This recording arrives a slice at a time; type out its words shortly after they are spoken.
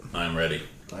I am ready.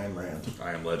 I am Rand.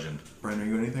 I am Legend. Brian, are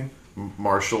you anything?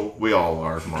 Marshall. We all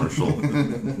are Marshall.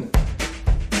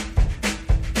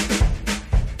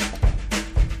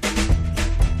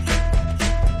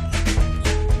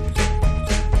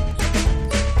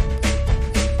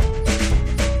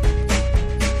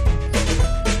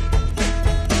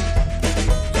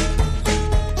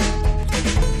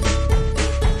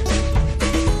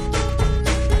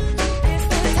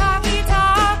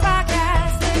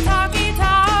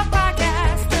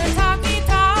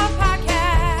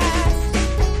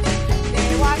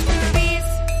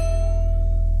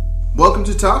 Welcome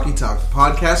to Talkie, the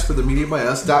podcast for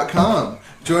themediabyus.com.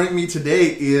 Joining me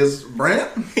today is Brant,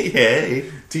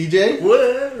 Hey. TJ,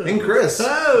 Whoa. and Chris.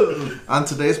 Oh. On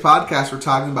today's podcast, we're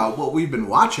talking about what we've been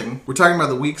watching. We're talking about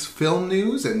the week's film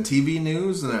news and TV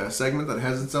news in a segment that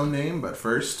has its own name, but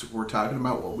first, we're talking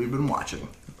about what we've been watching.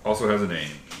 Also has a name.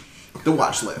 The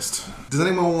Watchlist. Does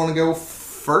anyone want to go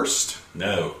first?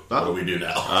 No. What do we do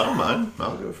now? I don't mind.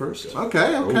 I'll go first.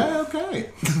 Okay.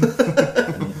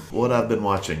 What I've been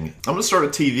watching. I'm going to start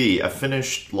with TV. I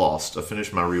finished Lost. I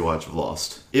finished my rewatch of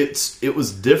Lost. It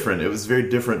was different. It was very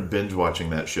different binge watching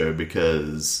that show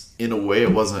because in a way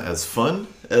it wasn't as fun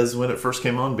as when it first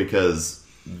came on because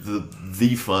the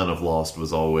fun of Lost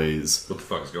was always... What the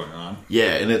fuck is going on?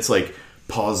 Yeah, and it's like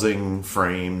pausing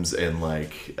frames and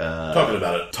like... talking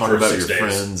about it. Talking about your days.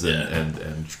 friends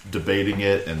and debating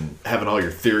it and having all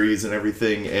your theories and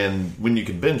everything. And when you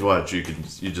can binge watch, you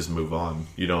just move on.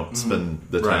 You don't spend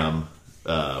the time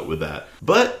with that.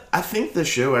 But I think the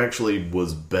show actually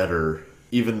was better,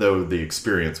 even though the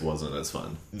experience wasn't as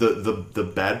fun.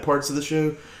 The bad parts of the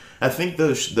show, I think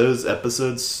those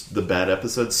episodes, the bad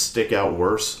episodes, stick out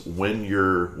worse when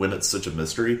it's such a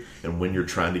mystery and when you're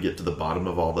trying to get to the bottom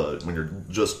of when you're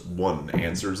just wanting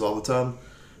answers all the time.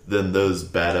 Then those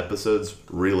bad episodes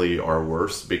really are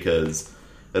worse because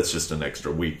that's just an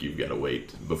extra week you've got to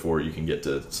wait before you can get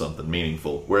to something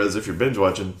meaningful. Whereas if you're binge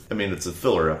watching, I mean, it's a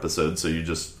filler episode, so you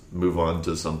just move on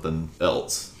to something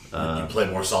else. You play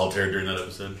more solitaire during that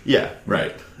episode? Yeah,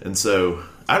 right. And so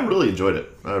I really enjoyed it.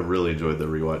 I really enjoyed the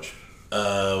rewatch.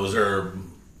 Was there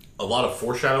a lot of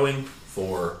foreshadowing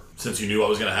since you knew what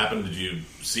was going to happen? Did you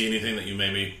see anything that you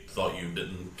maybe thought you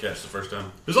didn't catch the first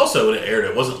time? Because also when it aired,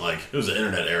 it wasn't like, it was an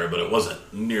internet era, but it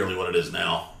wasn't nearly what it is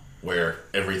now, where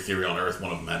every theory on Earth,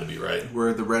 one of them had to be right.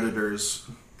 Where the Redditors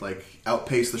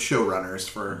outpace the showrunners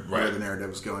for where the narrative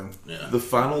was going. Yeah. The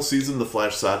final season, The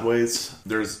Flash Sideways,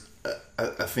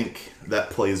 I think that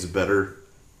plays better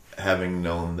having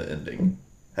known the ending,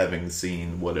 having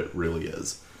seen what it really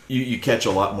is. You catch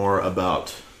a lot more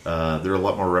about... there are a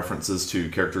lot more references to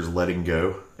characters letting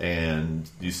go, and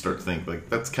you start to think, like,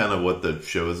 that's kind of what the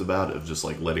show is about, of just,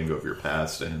 like, letting go of your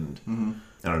past and,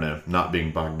 I don't know, not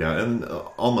being bogged down. And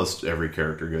almost every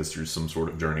character goes through some sort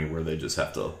of journey where they just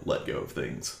have to let go of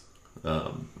things.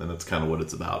 And that's kind of what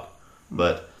it's about.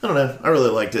 But, I don't know, I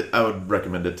really liked it. I would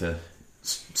recommend it to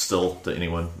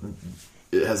anyone.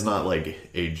 It has not, like,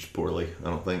 aged poorly, I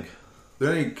don't think. Are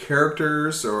there any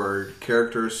characters or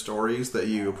character stories that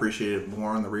you appreciated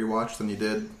more on the rewatch than you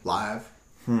did live?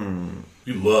 You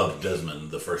loved Desmond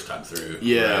the first time through.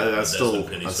 Yeah, right? I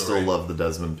still love the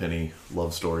Desmond Penny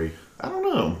love story. I don't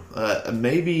know.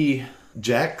 Maybe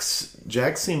Jack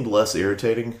seemed less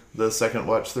irritating the second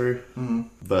watch through.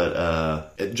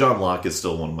 But John Locke is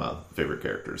still one of my favorite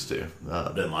characters too.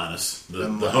 Ben Linus. The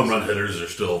home run hitters are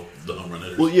still the home run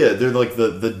hitters. Well, yeah, they're like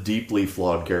the deeply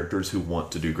flawed characters who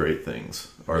want to do great things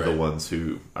are the ones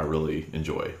who I really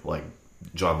enjoy. Like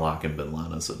John Locke and Ben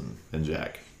Linus and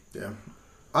Jack. Yeah.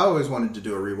 I always wanted to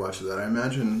do a rewatch of that.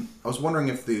 I was wondering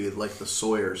if the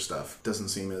Sawyer stuff doesn't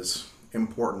seem as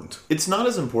important. It's not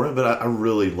as important, but I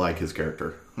really like his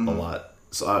character a lot.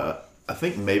 So I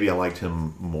think maybe I liked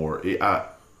him more.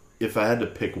 If I had to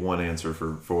pick one answer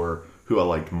for who I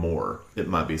liked more, it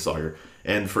might be Sawyer.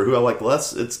 And for who I liked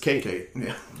less, it's Kate.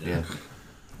 Yeah.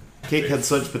 Kate had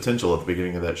such potential at the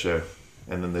beginning of that show.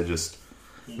 And then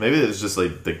maybe it was just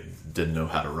like they didn't know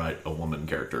how to write a woman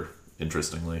character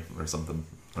interestingly or something.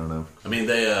 I don't know. I mean,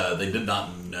 they did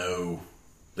not know.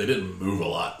 They didn't move a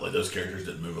lot. Like, those characters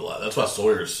didn't move a lot. That's why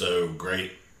Sawyer's so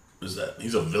great, is that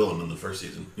he's a villain in the first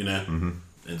season, you know?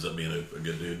 Ends up being a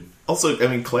good dude. Also, I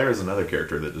mean, Claire is another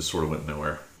character that just sort of went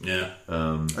nowhere. Yeah.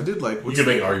 I did like... You could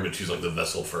make an argument she's like the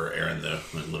vessel for Aaron, though,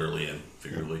 like literally and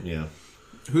figuratively. Yeah.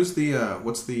 Who's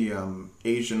what's the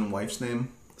Asian wife's name?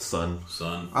 Son.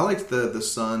 I liked the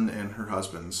son and her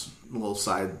husband's little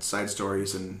side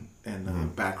stories and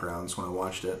backgrounds when I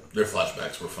watched it. Their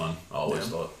flashbacks were fun, I always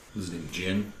thought. His name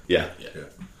Jin? Yeah.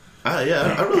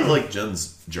 I really like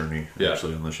Jen's journey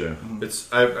actually on the show.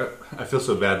 It's I feel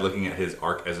so bad looking at his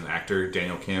arc as an actor.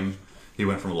 Daniel Kim, he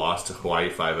went from Lost to Hawaii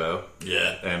Five-0.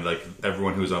 Yeah, and like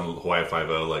everyone who was on Hawaii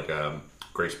Five-0, like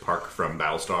Grace Park from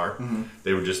Battlestar,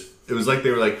 they were just. It was like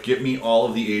they were like, get me all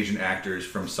of the Asian actors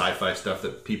from sci-fi stuff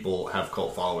that people have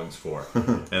cult followings for,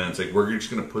 and it's like we're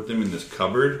just going to put them in this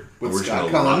cupboard and we're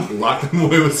just going to lock them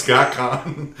away with Scott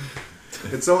Conn.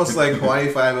 It's almost like Hawaii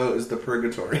Five-0 is the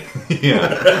purgatory.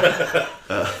 Yeah.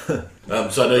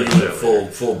 So I know you went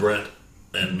full Brent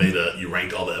and you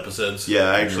ranked all the episodes. Yeah,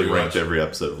 I actually ranked every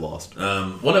episode of Lost.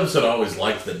 One episode I always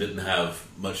liked that didn't have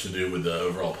much to do with the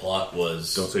overall plot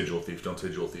was Don't say Jewel Thief. Don't say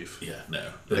Jewel Thief. Yeah, no.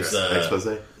 It's expose.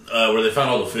 Where they found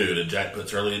all the food and Jack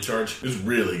puts Hurley in charge. It was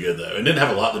really good though. It didn't have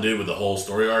a lot to do with the whole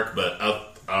story arc, but I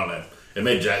don't know. It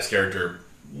made Jack's character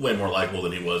way more likable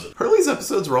than he was. Hurley's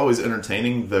episodes were always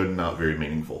entertaining, though not very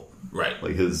meaningful. Right.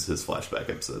 Like his flashback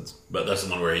episodes. But that's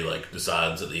the one where he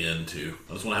decides at the end to,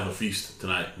 I just want to have a feast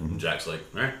tonight. And Jack's like,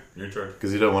 all right, you're in charge.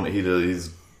 Because he doesn't want to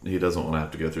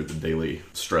have to go through the daily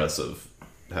stress of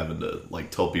having to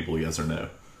tell people yes or no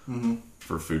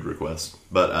for food requests.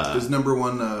 But is number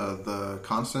one the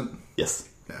constant? Yes.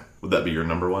 Yeah. Would that be your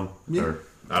number one? Yeah. Or?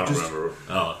 I don't remember.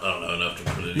 I don't know enough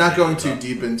to put it. Not going too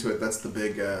deep into it. That's the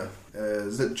big.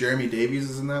 Is it Jeremy Davies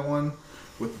is in that one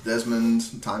with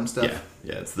Desmond time stuff?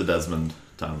 Yeah, it's the Desmond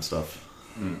time stuff.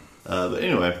 But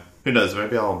anyway, who knows?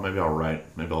 Maybe I'll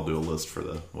write. Maybe I'll do a list for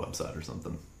the website or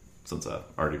something. Since I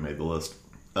already made the list.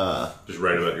 Just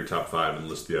write about your top 5 and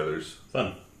list the others.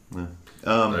 Fun. Yeah.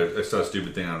 I saw a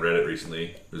stupid thing on Reddit recently.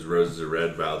 It was roses are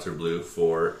red, violets are blue,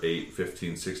 4, 8,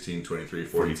 15, 16, 23,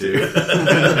 42. Yep,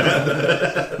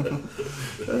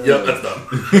 that's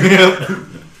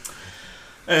dumb.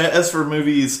 As for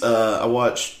movies, I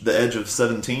watched The Edge of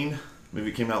 17.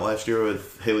 Movie came out last year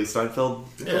with Haley Steinfeld.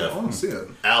 Yeah, I want to see it.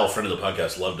 Al, friend of the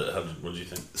podcast, loved it. What did you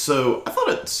think? So I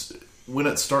thought when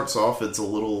it starts off, it's a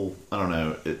little, I don't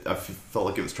know, I felt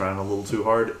like it was trying a little too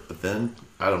hard, but then,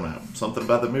 I don't know, something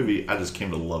about the movie, I just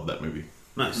came to love that movie.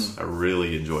 Nice. I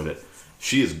really enjoyed it.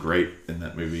 She is great in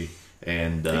that movie,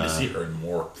 and I need to see her in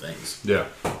more things. Yeah.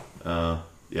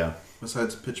 Yeah.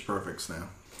 Besides Pitch Perfects now.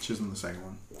 She's in the second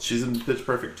one. She's in Pitch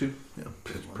Perfect too. Yeah.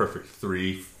 Pitch Perfect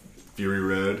 3, Fury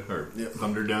Road, or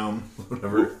Thunderdome,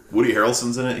 whatever. Woody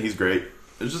Harrelson's in it. He's great.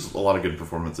 There's just a lot of good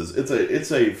performances.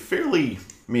 It's a fairly,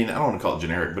 I mean, I don't want to call it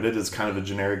generic, but it is kind of a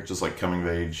generic, just like coming of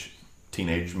age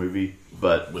teenage movie,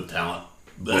 but With talent.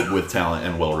 with talent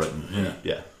and well written.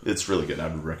 Yeah, it's really good. I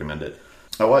would recommend it.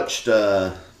 I watched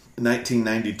a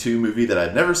 1992 movie that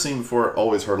I'd never seen before.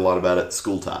 Always heard a lot about it.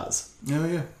 School Ties. Oh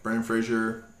yeah, Brendan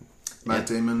Fraser, Matt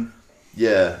Damon.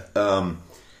 Yeah.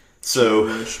 So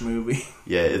Jewish movie.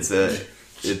 yeah, it's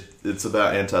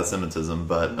about anti-Semitism,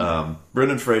 but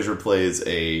Brendan Fraser plays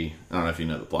I don't know if you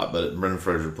know the plot, but Brendan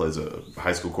Fraser plays a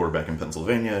high school quarterback in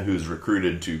Pennsylvania who's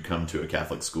recruited to come to a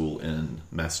Catholic school in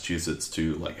Massachusetts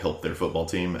to help their football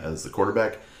team as the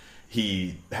quarterback.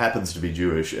 He happens to be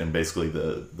Jewish, and basically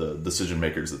the decision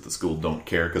makers at the school don't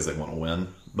care because they want to win.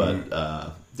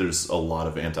 But there's a lot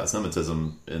of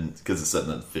anti-Semitism because it's set in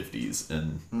the 50s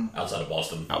and Outside of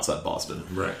Boston.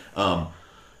 Right.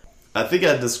 I think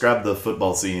I'd describe the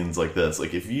football scenes like this.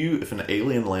 Like if an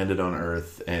alien landed on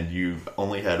Earth and you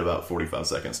only had about 45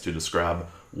 seconds to describe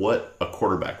what a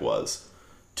quarterback was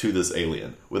to this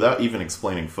alien without even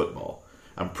explaining football,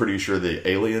 I'm pretty sure the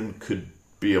alien could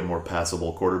be a more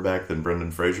passable quarterback than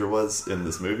Brendan Fraser was in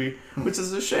this movie, which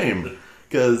is a shame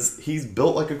because he's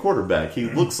built like a quarterback. He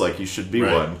looks like he should be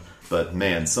one, but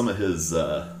man, some of his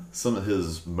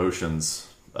motions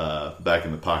back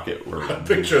in the pocket were. I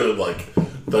picture him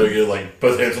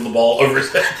both hands on the ball over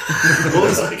his head.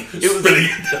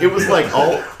 It was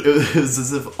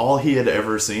as if all he had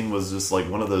ever seen was just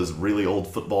one of those really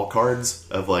old football cards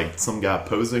of some guy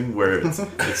posing where it's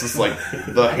just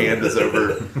the hand is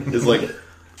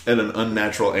at an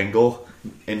unnatural angle,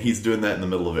 and he's doing that in the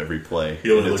middle of every play.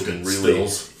 He only looked at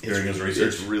stills during his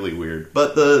research. It's really weird,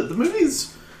 but the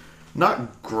movie's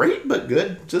not great, but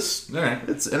good. Just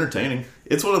It's entertaining.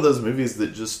 It's one of those movies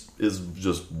that just is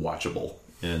watchable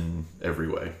in every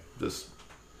way.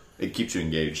 It keeps you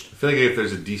engaged. I feel like if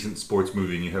there's a decent sports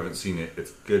movie and you haven't seen it,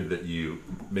 it's good that you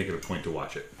make it a point to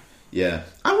watch it. Yeah,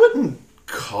 I wouldn't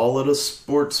call it a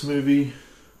sports movie.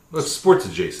 Well, it's sports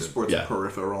adjacent. Sports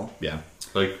peripheral. Yeah.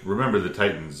 Remember the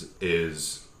Titans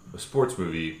is a sports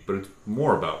movie, but it's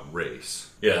more about race.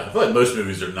 Yeah, I feel like most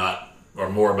movies are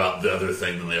more about the other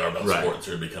thing than they are about sports.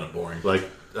 It would be kind of boring.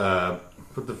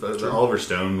 Put the Oliver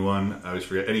Stone one. I always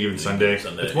forget. Any Given Sunday.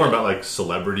 It's more about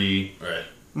celebrity. Right.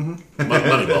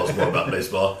 Moneyball's more about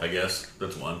baseball, I guess.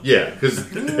 That's one. Yeah, because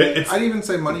I'd even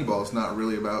say Moneyball's not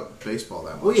really about baseball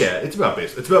that much. well, yeah, it's about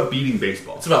baseball. It's about beating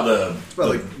baseball. It's about the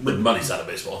about, money side of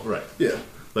baseball. Right. Yeah.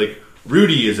 Like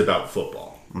Rudy is about football.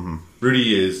 Mm-hmm.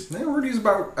 Rudy is. Yeah, Rudy's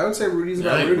about. I would say Rudy's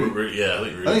about I think Rudy. I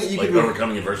think Rudy's you like could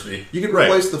overcoming adversity. You could Right.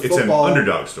 replace the football. It's an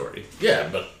underdog story. Yeah,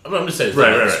 but I'm just saying it's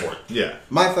Right, not right, a right. sport. Yeah.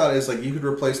 My thought is like you could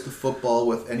replace the football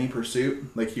with any pursuit.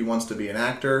 Like he wants to be an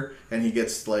actor, and he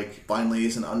gets like finally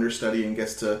he's an understudy and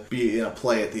gets to be in a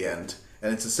play at the end,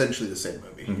 and it's essentially the same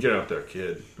movie. Get out there,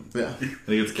 kid. Yeah. And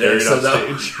he gets carried so off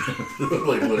that- stage.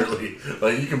 Like literally,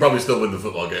 like you can probably still win the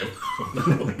football game.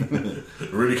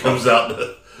 Rudy comes out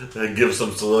and gives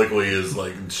some soliloquy as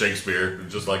like Shakespeare,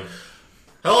 just like,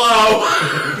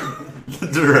 "Hello." The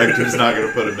director's not going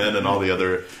to put him in, and all the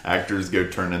other actors go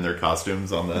turn in their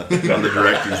costumes on the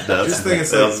director's desk. Just think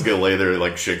it's They'll like- just go lay their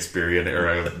like Shakespearean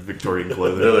era Victorian They're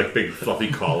clothing. like big fluffy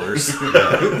collars.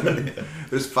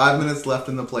 There's 5 minutes left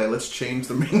in the play. Let's change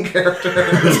the main character.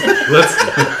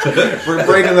 Let's We're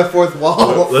breaking the fourth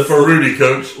wall. For Rudy,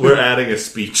 coach. we're adding a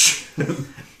speech.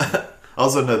 I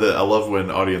also know that I love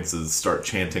when audiences start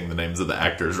chanting the names of the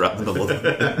actors right in the middle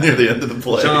of near the end of the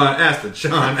play. Sean Astin.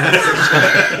 Sean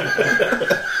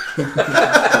Astin.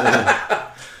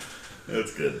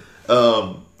 That's good.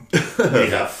 We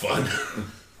have fun.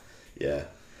 Yeah.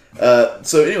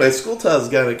 So anyway, School Ties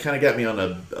kind of got me on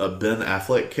a Ben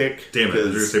Affleck kick. Damn it! I was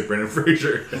going to 'cause- say Brendan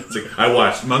Fraser. It's like, I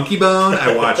watched Monkey Bone.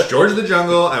 I watched George of the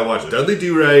Jungle. I watched Dudley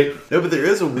Do Right. No, but there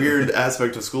is a weird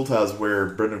aspect of School Ties where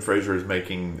Brendan Fraser is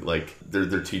making like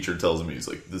their teacher tells him he's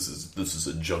like this is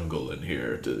a jungle in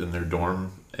here in their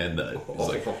dorm, and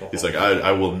he's like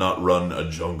I will not run a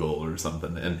jungle or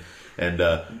something, and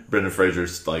Brendan Fraser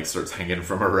like starts hanging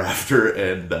from a rafter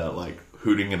and like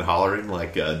hooting and hollering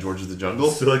like George of the Jungle.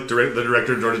 So like the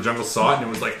director of George of the Jungle saw it and it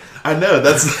was like, I know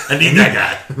that's I need that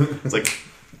guy. it's like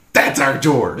that's our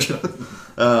George. I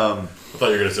thought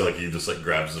you were gonna say like he just like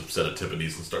grabs a set of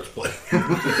timpanis and starts playing.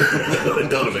 That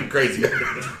would have been crazy.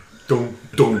 dum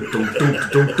dum dum dum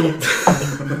dum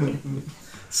dum.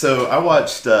 So I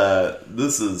watched.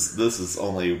 This is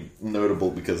only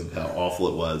notable because of how awful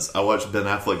it was. I watched Ben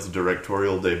Affleck's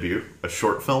directorial debut, a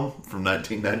short film from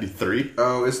 1993.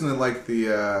 Oh, isn't it like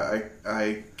the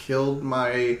I killed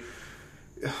my?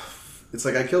 It's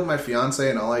like I killed my fiance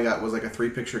and all I got was like a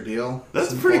 3-picture deal. That's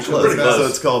Some pretty bullshit close. like that. So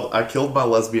it's called "I Killed My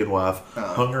Lesbian Wife,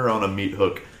 Hung Her on a Meat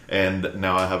Hook, and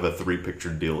Now I Have a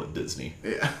 3-Picture Deal at Disney."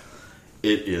 Yeah.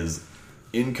 It is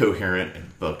incoherent and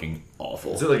fucking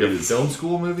awful. Is it like a film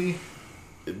school movie?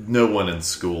 No one in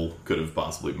school could have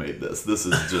possibly made this. This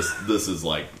is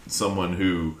like someone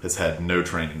who has had no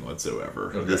training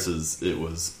whatsoever. Okay. It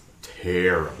was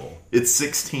terrible. It's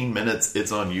 16 minutes.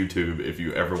 It's on YouTube if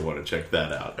you ever want to check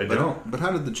that out. I don't. But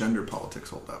how did the gender politics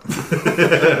hold up?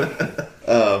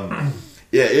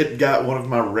 Yeah, it got one of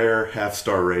my rare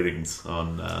half-star ratings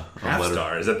on Half Letter-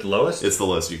 star. Is that the lowest? It's the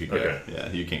lowest you can get. Okay.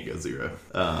 Yeah, you can't go 0.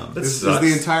 That Is sucks.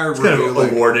 the entire it's kind review of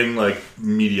like awarding like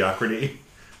mediocrity.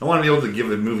 I want to be able to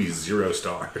give a movie 0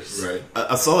 stars. right?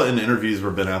 I saw it in interviews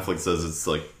where Ben Affleck says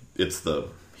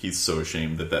he's so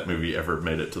ashamed that movie ever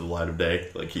made it to the light of day.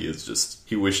 Like he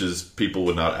wishes people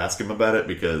would not ask him about it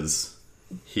because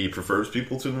he prefers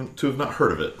people to have not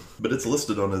heard of it. But it's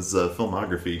listed on his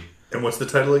filmography. And what's the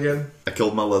title again? I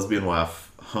Killed My Lesbian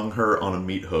Wife, Hung Her on a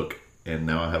Meat Hook, and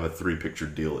Now I Have a 3-Picture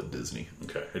Deal at Disney.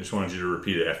 Okay, I just wanted you to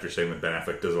repeat it after saying that Ben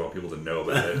Affleck doesn't want people to know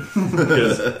about it.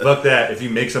 Because fuck that. If you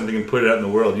make something and put it out in the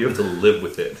world, you have to live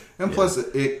with it. And plus,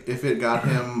 if it got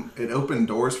him, it opened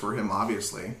doors for him,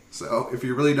 obviously. So if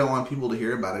you really don't want people to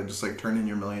hear about it, just like turn in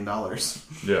your $1 million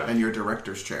Yeah. and your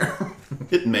director's chair.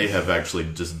 It may have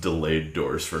actually just delayed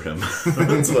doors for him.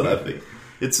 That's what I think.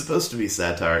 It's supposed to be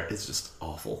satire. It's just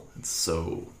awful. It's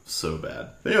so bad.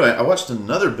 But anyway, I watched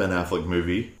another Ben Affleck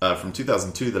movie from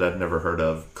 2002 that I'd never heard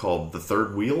of called The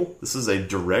Third Wheel. This is a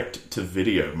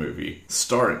direct-to-video movie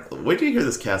starring... Wait till you hear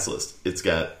this cast list. It's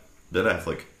got Ben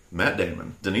Affleck, Matt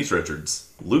Damon, Denise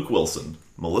Richards, Luke Wilson,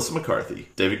 Melissa McCarthy,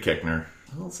 David Koechner.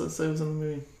 What else did I say was in the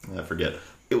movie? I forget.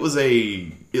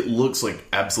 It looks like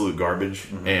absolute garbage,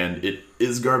 and it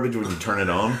is garbage when you turn it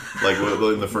on. Like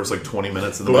in the first 20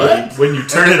 minutes of the movie. When you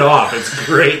turn it off, it's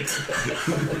great.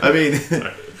 I mean,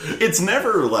 it's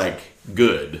never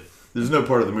good. There's no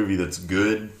part of the movie that's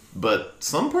good, but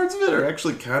some parts of it are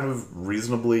actually kind of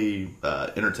reasonably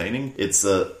entertaining. It's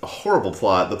a horrible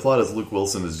plot. The plot is Luke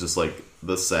Wilson is just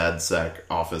the sad sack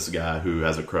office guy who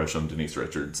has a crush on Denise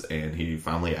Richards, and he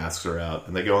finally asks her out,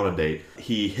 and they go on a date.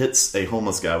 He hits a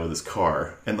homeless guy with his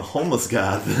car, and the homeless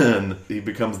guy then he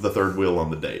becomes the third wheel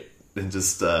on the date. and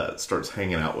just starts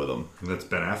hanging out with him. And that's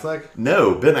Ben Affleck?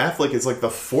 No, Ben Affleck is like the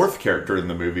fourth character in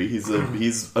the movie. He's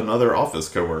another office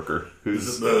coworker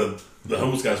who's the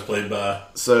homeless guy's played by.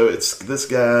 So it's this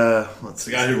guy. It's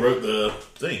the guy who wrote the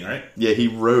thing, right? Yeah, he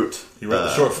wrote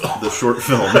the short film. The short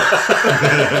film.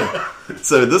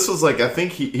 So this was like, I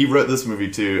think he wrote this movie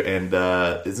too, and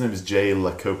his name is Jay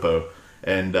Lacopo,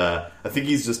 and I think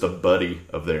he's just a buddy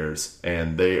of theirs,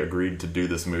 and they agreed to do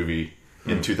this movie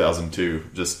in 2002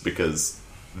 just because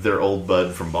their old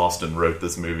bud from Boston wrote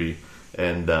this movie.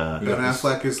 And Ben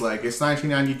Affleck is like, it's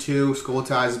 1992, School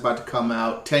Ties is about to come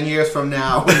out. 10 years from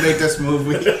now, we make this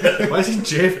movie. Why is he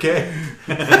JFK?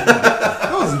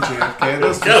 That wasn't JFK. That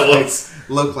was just like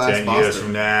low-class 10 Boston. years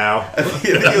from now. I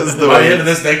think it was the By the end of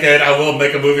this decade, I will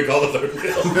make a movie called The Third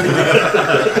Wheel.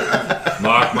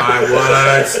 Mark my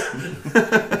words.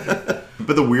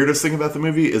 But the weirdest thing about the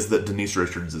movie is that Denise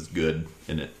Richards is good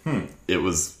in it. It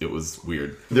was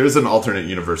weird. There's an alternate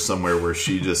universe somewhere where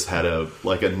she just had a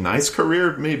nice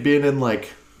career, maybe being in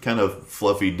like kind of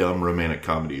fluffy, dumb romantic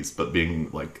comedies, but being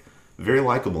like very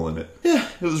likable in it. Yeah,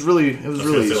 it was really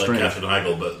Like strange. Captain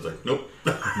Heigl, but it's like, nope.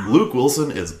 Luke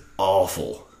Wilson is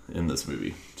awful in this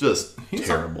movie. Just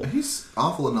terrible. He's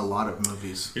awful in a lot of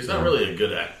movies. He's not really a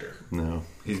good actor. No.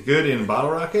 He's good in Bottle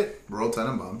Rocket, Royal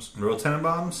Tenenbaums. Royal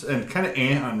Tenenbaums, and kind of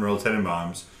on Royal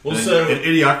Tenenbaums. Well, and, so- and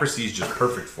Idiocracy is just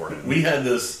perfect for him. We had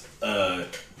this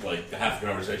half a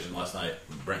conversation last night.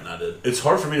 Brent and I did. It's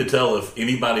hard for me to tell if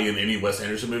anybody in any Wes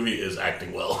Anderson movie is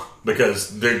acting well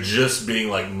because they're just being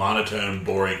like monotone,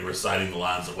 boring, reciting the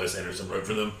lines that Wes Anderson wrote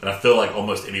for them. And I feel like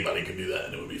almost anybody could do that,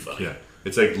 and it would be funny. Yeah,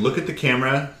 it's like look at the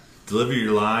camera, deliver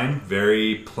your line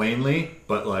very plainly,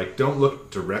 but like don't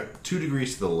look 2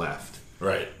 degrees to the left.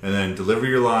 Right. And then deliver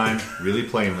your line really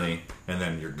plainly, and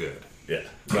then you're good. Yeah.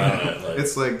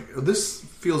 It's like, this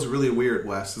feels really weird,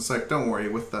 Wes. It's like, don't worry,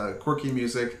 with the quirky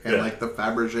music and like the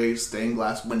Fabergé stained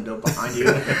glass window behind you,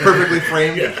 perfectly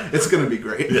framed, it's going to be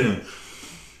great. Yeah.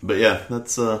 But yeah,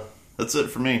 that's it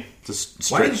for me. Just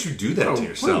straight. Why did you do that to What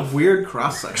yourself? a weird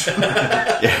cross-section.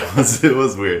 Yeah, it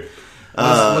was weird.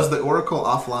 Was the Oracle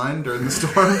offline during the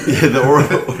storm? Yeah, the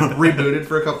Oracle Rebooted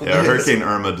for a couple days? Hurricane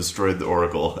Irma destroyed the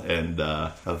Oracle, and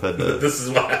I've had to. This is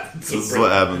what happens. This is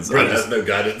what happens. Brent I just- has no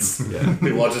guidance.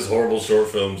 He watches horrible short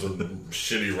films and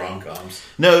shitty rom-coms.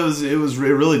 No, it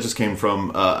really just came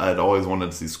from I'd always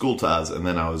wanted to see School Ties, and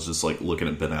then I was just like looking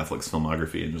at Ben Affleck's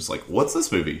filmography and just like, what's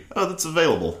this movie? Oh, that's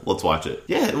available. Let's watch it.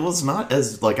 Yeah, it was not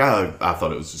as like I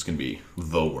thought it was just going to be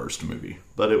the worst movie,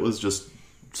 but it was just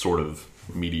sort of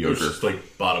It mediocre. was just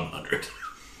like bottom 100.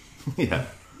 Yeah.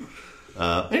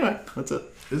 Anyway, that's it.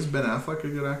 Is Ben Affleck a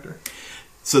good actor?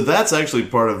 So that's actually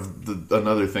part of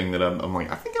another thing that I'm like,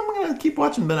 I think I'm going to keep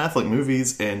watching Ben Affleck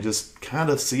movies and just kind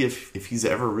of see if he's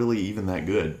ever really even that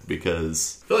good,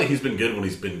 because I feel like he's been good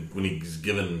when he's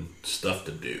given stuff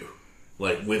to do.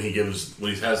 Like when he has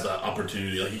the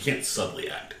opportunity, like he can't subtly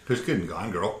act. He was good in Gone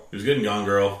Girl. He was good in Gone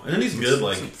Girl, and then he's good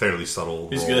like It's a fairly subtle.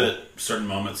 he's role. good at certain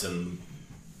moments in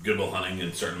Good Will Hunting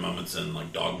and certain moments in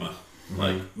like Dogma,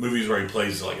 like movies where he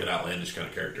plays like an outlandish kind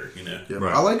of character. You know, Yeah,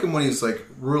 Right. I like him when he's like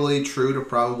really true to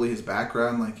probably his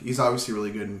background. Like he's obviously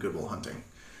really good in Good Will Hunting.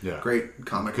 Yeah. Great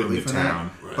comic Good in relief The in that.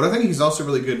 Town. Right. But I think he's also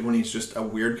really good when he's just a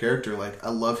weird character. Like I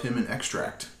love him in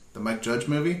Extract, the Mike Judge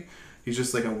movie. He's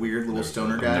just like a weird little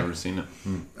stoner I've guy. never seen it.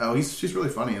 Oh, he's really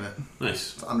funny in it.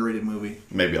 nice. It's an underrated movie.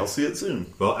 Maybe I'll see it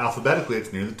soon. Well, alphabetically,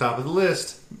 it's near the top of the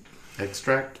list.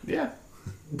 Extract, yeah.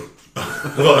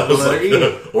 Well, it was Letter E.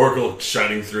 like Oracle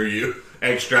shining through you.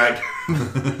 Extract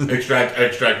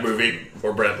movie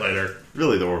for Brent later.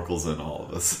 Really, the Oracle's in all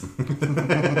of us.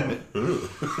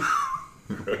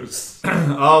 Gross.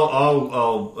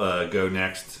 I'll go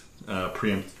next.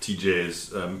 Preempt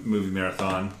TJ's movie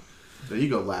marathon. So you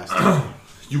go last.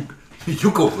 You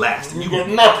go last, and you got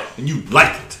nothing. and you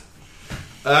liked it.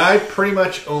 I pretty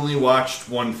much only watched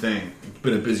one thing. It's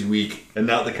been a busy week, and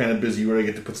not the kind of busy where I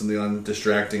get to put something on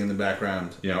distracting in the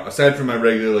background. You know, aside from my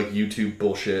regular like YouTube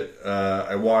bullshit,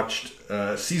 I watched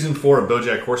season 4 of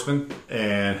BoJack Horseman.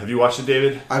 And have you watched it,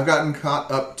 David? I've gotten caught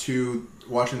up to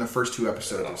watching the first 2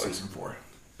 episodes of season 4.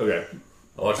 Okay,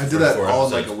 I watched the I did first that 4 all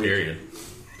in, like, episodes, a week. period.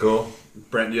 cool.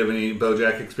 Brent, do you have any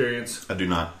BoJack experience? I do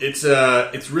not. It's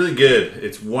really good.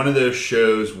 It's one of those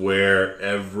shows where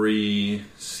every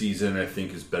season I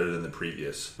think is better than the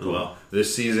previous. Oh, wow.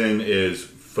 This season is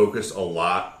focused a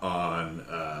lot on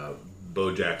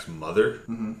BoJack's mother,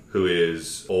 who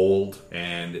is old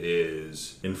and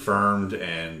is infirmed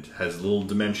and has little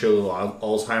dementia, little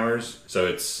Alzheimer's. So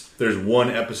there's one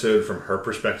episode from her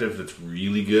perspective that's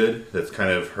really good. That's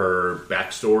kind of her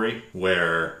backstory,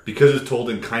 where because it's told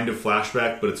in kind of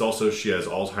flashback, but it's also she has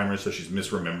Alzheimer's, so she's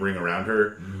misremembering around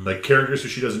her. Like characters who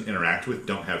she doesn't interact with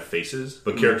don't have faces,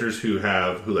 but characters who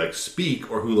like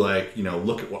speak or who like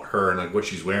look at her and like what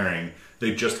she's wearing,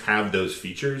 they just have those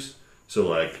features. So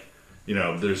like,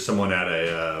 there's someone at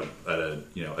a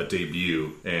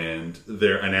debut and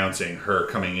they're announcing her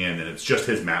coming in and it's just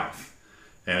his mouth.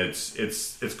 And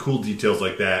it's cool details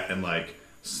like that and like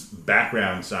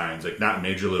background signs, like not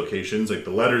major locations, like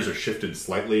the letters are shifted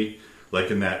slightly, like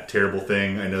in that terrible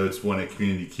thing. I know it's one at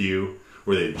Community Q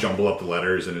where they jumble up the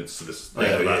letters and it's this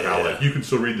thing about how like you can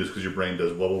still read this because your brain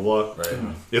does blah blah blah.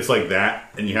 Right. It's like that,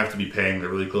 and you have to be paying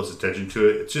really close attention to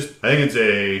it. It's just, I think it's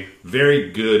a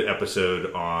very good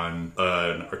episode on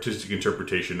an artistic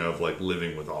interpretation of like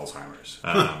living with Alzheimer's.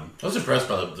 I was impressed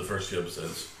by the first few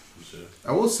episodes.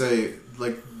 I will say,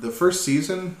 like, the first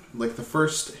season, like, the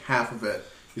first half of it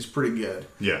is pretty good.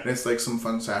 Yeah. And it's, like, some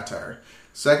fun satire.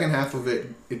 Second half of it,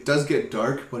 it does get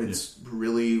dark, but it's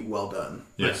really well done.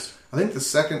 Yes. I think the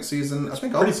second season, I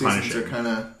think all the seasons punishing. are kind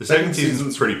of... The second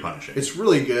season's pretty punishing. It's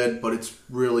really good, but it's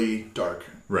really dark.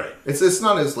 Right. It's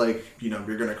not as, like, you're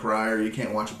going to cry or you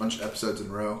can't watch a bunch of episodes in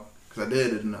a row. Because I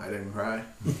did, and I didn't cry.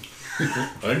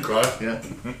 I didn't cry. Yeah.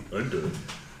 I did.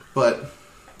 But...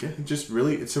 yeah,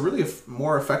 it's a really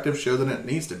more effective show than it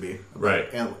needs to be.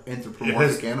 Right.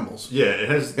 Anthropomorphic animals. Yeah, it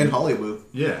has... in Hollywood.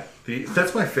 Yeah.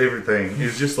 That's my favorite thing.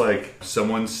 It's just like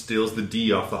someone steals the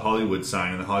D off the Hollywood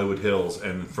sign in the Hollywood Hills,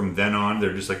 and from then on,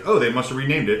 they're just like, oh, they must have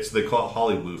renamed it, so they call it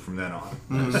Hollywood from then on.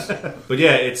 But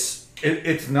yeah,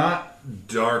 it's not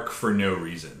dark for no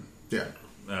reason. Yeah.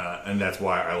 And that's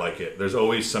why I like it. There's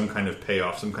always some kind of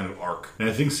payoff, some kind of arc. And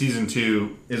I think season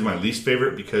 2 is my least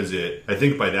favorite because I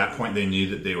think by that point they knew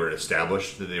that they were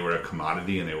established, that they were a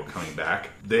commodity and they were coming back.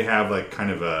 They have like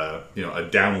kind of a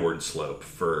downward slope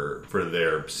for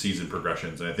their season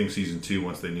progressions. And I think season 2,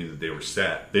 once they knew that they were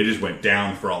set, they just went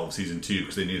down for all of season 2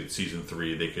 because they knew that season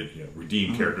 3 they could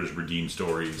redeem characters, redeem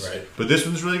stories. Right. But this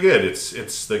one's really good.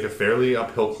 It's like a fairly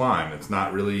uphill climb. It's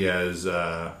not really as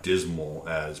dismal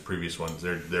as previous ones.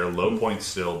 They're low points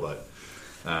still, but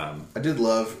I did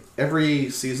love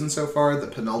every season so far. The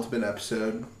penultimate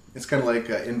episode, it's kind of like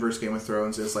inverse Game of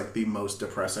Thrones, is like the most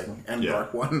depressing and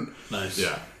dark one. Nice.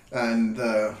 yeah. And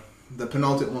the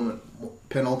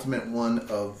penultimate one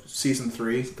of season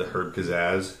 3. The Herb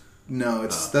Kazaz. No, I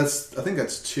think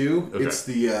that's 2. Okay. It's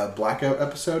the blackout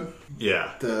episode.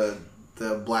 Yeah. The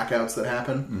blackouts that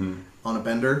happen on a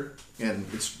bender. And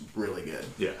it's really good.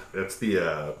 Yeah, that's the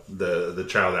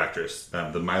child actress,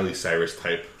 the Miley Cyrus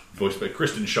type, voiced by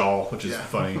Kristen Shaw, which is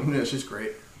funny. Yeah, she's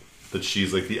great. That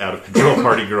she's like the out of control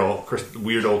party girl,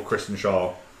 weird old Kristen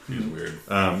Shaw. She's weird.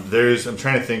 I'm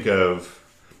trying to think of,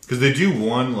 because they do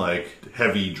one like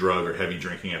heavy drug or heavy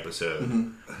drinking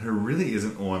episode. There really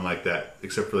isn't one like that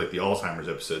except for like the Alzheimer's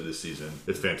episode this season.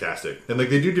 It's fantastic, and like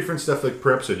they do different stuff like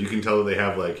per episode. You can tell that they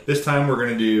have like, this time we're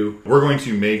going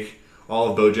to make all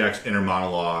of BoJack's inner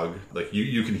monologue, like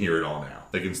you can hear it all now.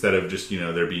 Like instead of just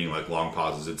there being like long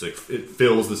pauses, it's like it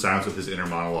fills the silence with his inner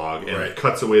monologue, and it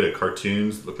cuts away to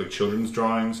cartoons that look like children's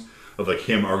drawings of like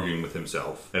him arguing with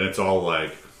himself, and it's all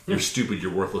like, you're stupid,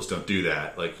 you're worthless, don't do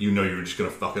that. Like you're just gonna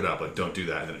fuck it up, like don't do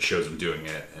that, and then it shows him doing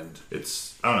it, and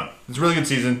it's, I don't know, it's a really good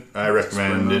season. I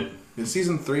recommend it. And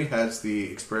season 3 has the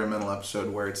experimental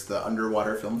episode where it's the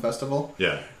underwater film festival.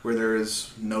 Yeah. Where there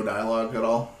is no dialogue at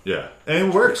all. Yeah. And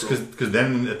it works because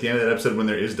then at the end of that episode when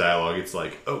there is dialogue, it's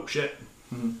like, oh shit.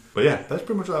 But yeah, that's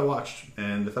pretty much what I watched,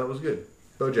 and I thought it was good.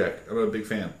 BoJack, I'm a big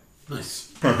fan.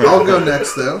 Nice. I'll go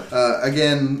next though.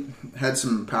 Again, had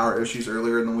some power issues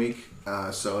earlier in the week.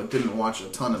 So I didn't watch a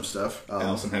ton of stuff.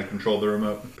 Allison had control of the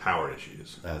remote. Power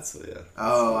issues. That's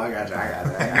Oh, I got you.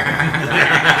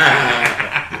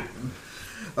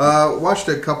 Watched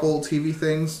a couple TV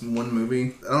things, one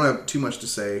movie. I don't have too much to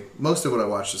say. Most of what I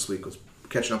watched this week was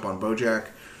catching up on BoJack.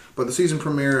 But the season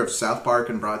premiere of South Park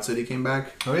and Broad City came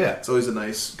back. Oh yeah, it's always a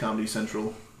nice Comedy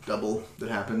Central double that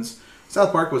happens.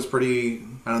 South Park was pretty.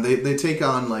 I don't know. They take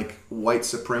on like white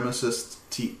supremacist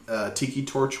tiki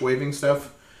torch waving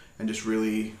stuff, and just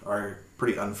really are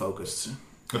pretty unfocused.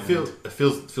 It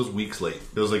feels weeks late. It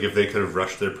feels like if they could have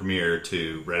rushed their premiere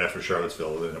to right after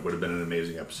Charlottesville, then it would have been an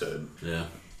amazing episode. Yeah.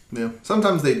 Yeah.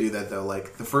 Sometimes they do that though.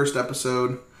 Like the first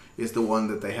episode is the one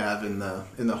that they have in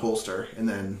the holster, and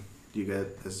then you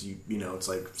get, as you know, it's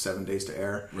like 7 days to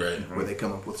air, right? Where they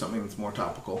come up with something that's more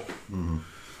topical. Mm-hmm.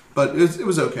 But it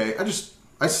was okay.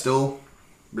 I still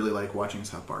really like watching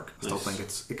South Park. I still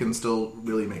Nice. think it can still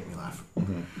really make me laugh.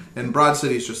 And Broad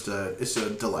City is just it's a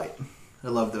delight. I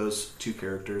love those two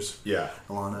characters, Yeah.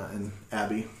 Alana and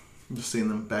Abby. Just seeing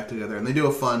them back together, and they do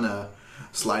a fun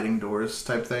sliding doors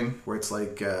type thing where it's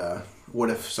like, what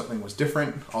if something was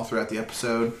different all throughout the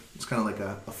episode? It's kind of like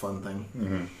a fun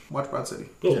thing. Watch Broad City.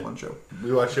 It's a fun show.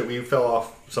 We watched it. We fell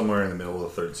off somewhere in the middle of the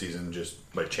third season just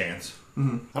by chance.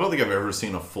 I don't think I've ever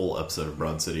seen a full episode of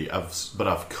Broad City. But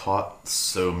I've caught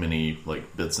so many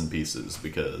like bits and pieces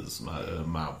because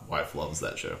my wife loves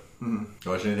that show. You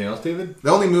watch anything else, David?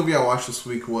 The only movie I watched this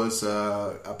week was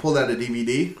I pulled out a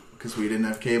DVD because we didn't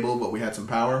have cable, but we had some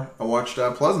power. I watched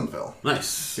Pleasantville.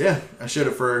 Nice. Yeah, I showed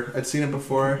it I'd seen it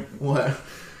before. What?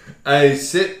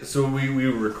 So we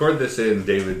record this in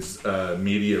David's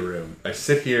media room. I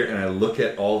sit here and I look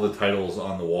at all the titles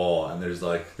on the wall, and there's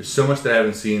so much that I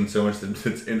haven't seen, so much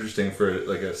that's interesting for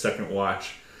like a second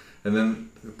watch. And then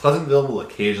Pleasantville will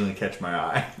occasionally catch my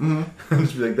eye. I'll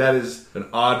just be like, that is an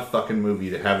odd fucking movie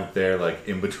to have up there, like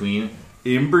in between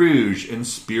In Bruges and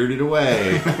Spirited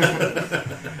Away.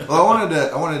 Well,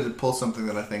 I wanted to pull something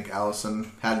that I think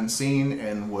Allison hadn't seen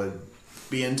and would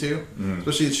be into.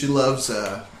 Especially she loves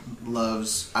I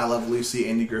Love Lucy,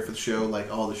 Andy Griffith Show,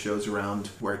 like all the shows around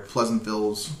where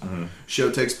Pleasantville's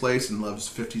show takes place, and loves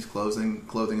 50s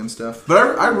clothing and stuff.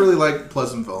 But I really like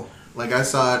Pleasantville. Like we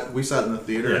saw it in the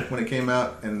theater when it came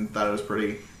out, and thought it was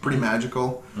pretty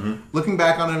magical. Looking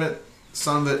back on it,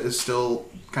 some of it is still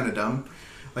kind of dumb.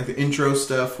 Like the intro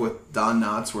stuff with Don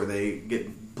Knotts, where they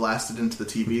get blasted into the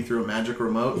TV through a magic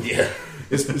remote. Yeah.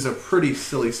 is a pretty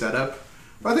silly setup.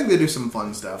 But I think they do some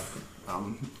fun stuff.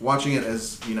 Watching it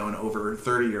as, an over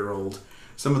 30-year-old,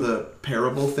 some of the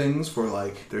parable things where,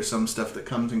 like, there's some stuff that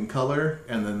comes in color,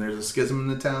 and then there's a schism in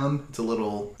the town. It's a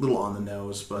little on the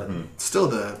nose, but still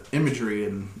the imagery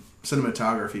and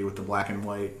cinematography with the black and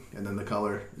white and then the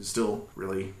color is still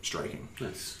really striking.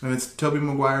 Nice. And it's Tobey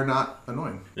Maguire not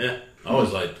annoying. Yeah. I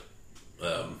always liked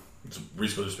it's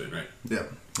Reese Witherspoon, right? Yeah.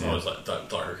 I always thought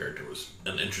her character was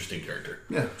an interesting character.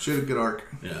 Yeah, she had a good arc.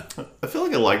 Yeah. I feel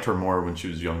like I liked her more when she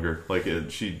was younger. Like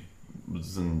she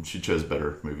chose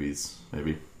better movies.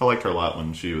 Maybe I liked her a lot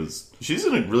when she's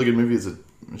in a really good movie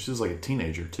she was like a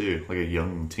teenager too, like a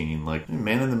young teen, like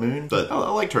Man in the Moon. But I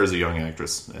liked her as a young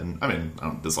actress, and I mean I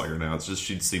don't dislike her now. It's just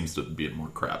she seems to be in more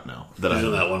crap now. She's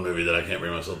in that one movie that I can't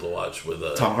bring myself to watch with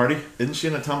Tom Hardy. Isn't she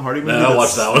in a Tom Hardy movie? No, I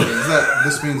watched that one. Is that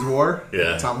This Means War?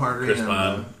 Yeah. Tom Hardy Chris and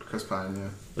Pine. Chris Pine, yeah.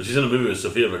 But she's in a movie with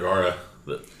Sofia Vergara,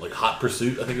 like Hot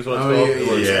Pursuit, I think is what it's Oh, called. yeah, It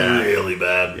looks yeah. really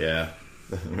bad. Yeah,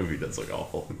 the movie does look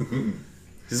awful.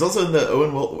 He's also in the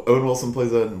Owen Wilson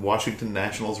plays a Washington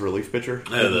Nationals relief pitcher.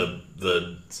 Yeah,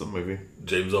 the Some movie.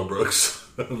 James L. Brooks.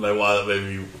 I don't know why that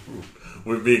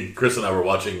made me. Chris and I were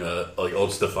watching like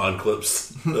old Stefan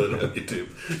clips on YouTube,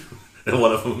 and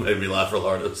one of them made me laugh real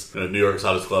hard. It was, New York's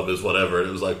Hottest Club is whatever, and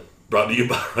it was like brought to you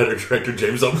by writer-director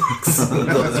James L. Brooks.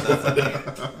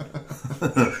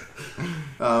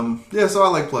 Yeah, so I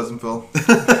like Pleasantville.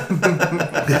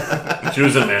 She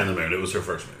was in Man in the Moon. It was her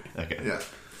first movie. Okay. Yeah.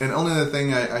 And only other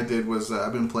thing I did was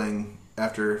I've been playing,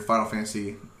 after Final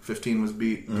Fantasy 15 was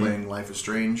beat, playing Life is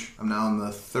Strange. I'm now on the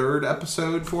 3rd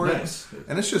episode for Nice. it.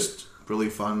 And it's just really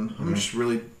fun. I'm just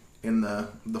really in the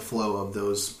flow of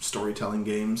those storytelling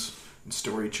games and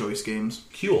story choice games.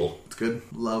 Cool. It's good.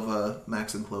 Love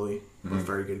Max and Chloe. Both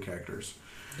very good characters.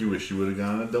 You wish you would have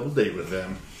gone on a double date with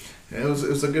them. Yeah, it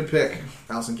was a good pick.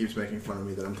 Allison keeps making fun of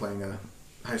me that I'm playing a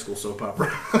high school soap opera.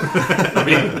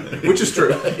 Which is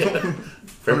true.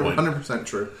 Fair point. 100%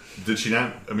 true. Did she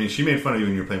not? I mean, she made fun of you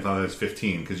when you were playing Final Fantasy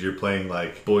 15 because you're playing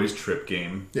like boys' trip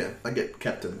game. Yeah, I get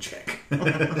kept in check.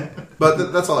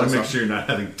 But that's all I To saw. make sure you're not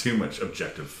having too much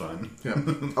objective fun. Yeah.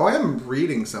 Oh, I am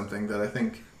reading something that I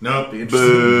think Nope. would be interesting.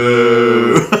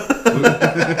 Boo.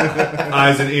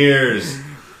 Eyes and ears.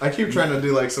 I keep trying to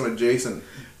do like some adjacent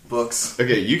books.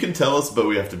 Okay, you can tell us, but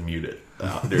we have to mute it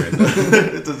out during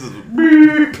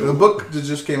the. The book that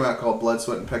just came out called Blood,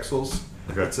 Sweat, and Pixels.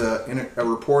 Okay. It's a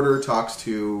reporter talks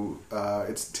to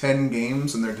it's 10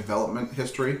 games and their development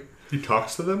history. He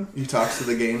talks to them? He talks to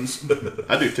the games.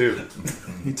 I do too.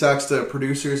 He talks to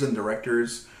producers and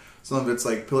directors. Some of it's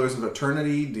like Pillars of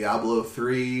Eternity, Diablo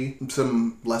 3,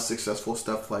 some less successful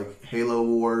stuff like Halo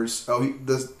Wars. Oh,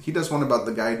 he does one about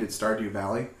the guy who did Stardew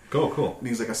Valley. Cool. And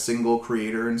he's like a single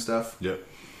creator and stuff. Yep.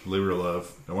 Labor of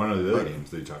Love. I want to know the other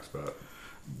games that he talks about.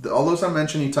 All those I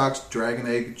mentioned, he talks Dragon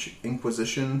Age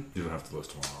Inquisition, You don't have to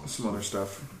list them all. some other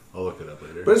stuff. I'll look it up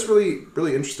later. But it's really,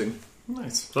 really interesting.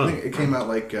 Nice. I think it came out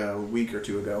like a week or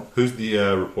two ago. Who's the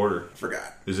reporter?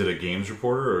 Forgot. Is it a games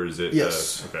reporter or is it...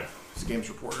 Yes. Okay. He's a games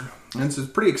reporter. And it's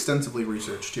pretty extensively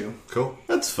researched, too. Cool.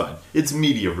 That's fine. It's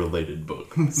media-related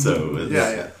book, so it's,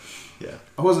 yeah.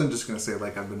 I wasn't just going to say,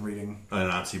 like, I've been reading...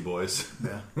 Nazi boys.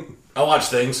 Yeah. I watch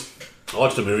things. I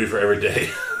watched a movie for every day,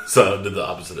 so I did the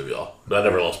opposite of y'all. But I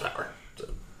never lost power, so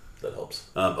that helps.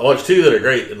 I watched two that are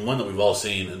great, and one that we've all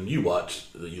seen, and you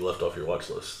watched, that you left off your watch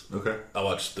list. Okay. I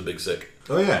watched The Big Sick.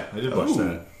 Oh, yeah. I did watch Ooh.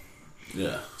 that.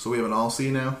 Yeah. So we have an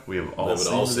all-see now? we have They all would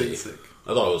seen all The see. Big Sick.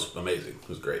 I thought it was amazing. It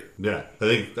was great. Yeah. I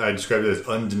think I described it as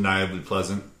undeniably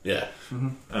pleasant. Yeah.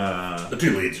 The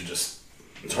two leads are just...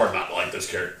 It's hard not to like those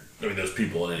characters. I mean, those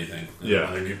people and anything. And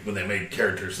Yeah. when they make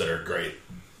characters that are great,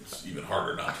 it's even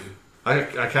harder not to.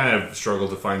 I kind of struggle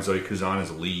to find Zoe Kazan as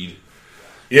a lead.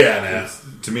 Yeah, man.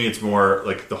 To me, it's more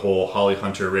like the whole Holly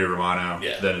Hunter, Ray Romano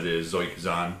Yeah. than it is Zoe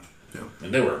Kazan.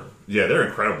 And they were... Yeah, they're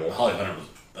incredible. Holly Hunter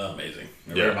was amazing.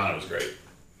 And Yeah. Romano was great.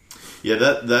 Yeah,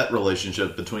 that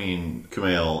relationship between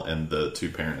Kumail and the two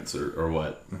parents or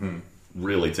what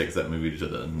really takes that movie to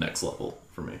the next level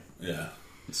for me. Yeah.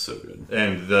 It's so good.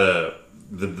 And the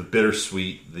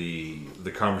bittersweet,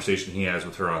 the conversation he has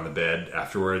with her on the bed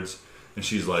afterwards, and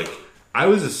she's like, "I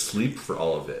was asleep for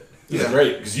all of it." It was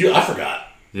great. Because I forgot.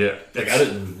 Yeah, Like, I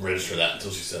didn't register that until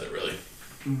she said it, really.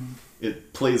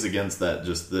 It plays against that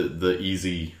just the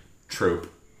easy trope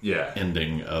yeah,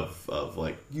 ending of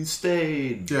like you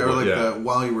stayed. Yeah, or like Yeah. the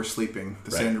while you were sleeping,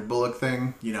 the Right. Sandra Bullock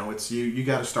thing. You know, it's you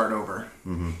got to start over.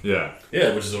 yeah.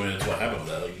 Yeah, which is that's what happened with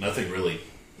that. Like,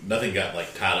 nothing got,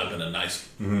 like, tied up in a nice,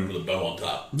 with a bow on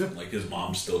top. Yeah. Like, his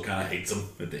mom still kind of hates him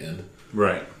at the end.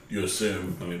 Right. You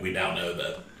assume, I mean, we now know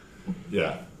that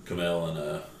Yeah, Camille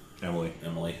and Emily.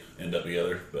 Emily end up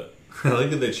together, but... I like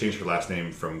that they changed her last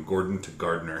name from Gordon to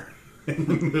Gardner in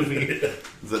the movie.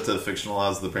 Is that to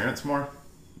fictionalize the parents more?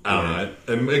 I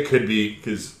don't know. It could be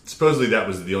because supposedly that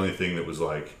was the only thing that was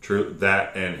like true.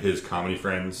 That and his comedy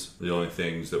friends, the only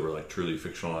things that were like truly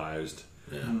fictionalized.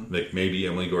 Yeah. Like maybe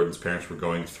Emily Gordon's parents were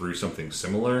going through something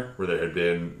similar, where they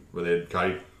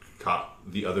had caught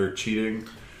the other cheating.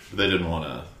 They didn't want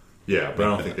to. Yeah, but I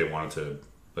don't think they wanted to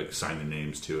like sign the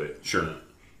names to it. Sure,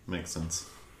 makes sense.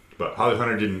 But Holly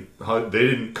Hunter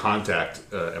didn't contact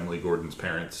Emily Gordon's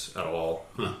parents at all.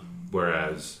 Huh.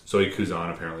 Whereas Zoe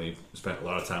Kazan apparently spent a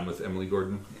lot of time with Emily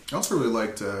Gordon. I also really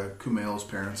liked Kumail's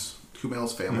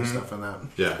family stuff in that.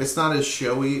 Yeah. It's not as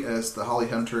showy as the Holly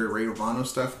Hunter, Ray Romano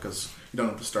stuff because you don't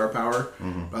have the star power.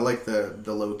 But I like the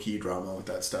low key drama with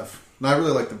that stuff. And I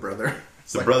really like the brother.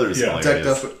 It's The brother's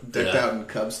hilarious. decked out in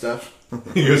Cub stuff.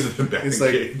 He goes to the back It's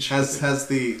like cage. has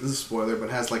the this is a spoiler, but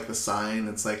has like the sign.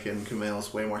 It's like in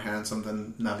Kumail's way more handsome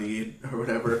than Naveed or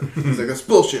whatever. He's like, that's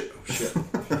bullshit. Oh, shit.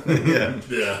 Yeah.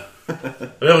 Yeah.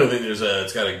 I only think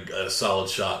it's got a solid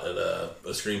shot at a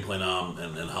screenplay nom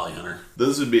and Holly Hunter.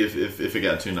 Those would be if it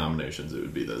got 2 nominations, it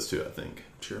would be those 2, I think.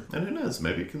 Sure. And who knows?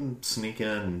 Maybe it can sneak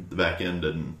in the back end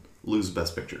and lose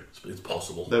Best Picture. It's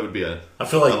possible. That would be a. I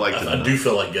feel like like to I know. do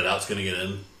feel like Get Out's going to get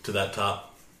into that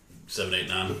top 7, 8,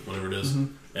 9, whatever it is.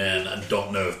 And I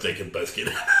don't know if they could both get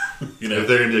in. You know, If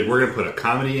they're gonna be like, we're gonna put a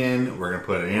comedy in, we're gonna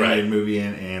put an animated Right. movie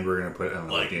in, and we're gonna put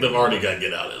like they've already got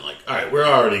Get Out in. Like, all right, we're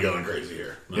already going crazy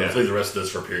here. Yeah. Let's leave the rest of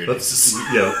this for period. Let's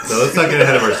let's not get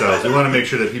ahead of ourselves. We want to make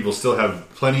sure that people still have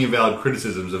plenty of valid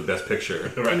criticisms of Best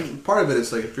Picture. right. And part of it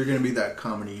is like if you're going to be that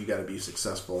comedy, you got to be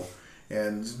successful.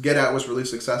 And Get Out was really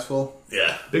successful.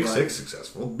 Yeah. Big Right. Six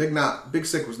successful. Big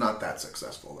Sick was not that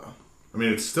successful though. I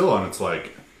mean, it's still on its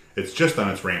it's just on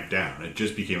its ramp down. It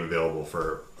just became available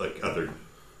for like other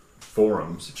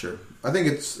forums. Sure. I think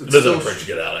it's It doesn't still, approach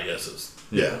Get Out, I guess. Is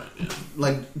Yeah.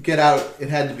 like Get Out. It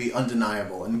had to be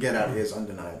undeniable, and Get Out is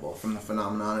undeniable from the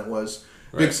phenomenon it was.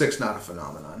 Big Right. Sick's not a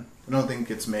phenomenon. I don't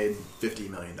think it's made $50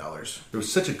 million. It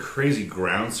was such a crazy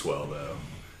groundswell, though.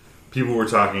 People were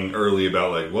talking early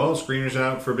about like, well, screeners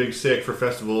out for Big Sick for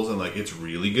festivals, and like it's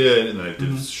really good. And then it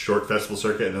did a short festival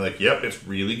circuit, and they're like, yep, it's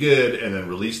really good. And then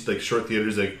released like short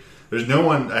theaters. Like, there's no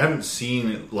one. I haven't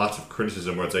seen lots of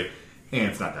criticism where it's like,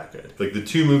 it's not that good. Like the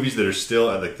 2 movies that are still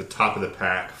at like the top of the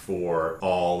pack for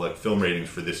all like film ratings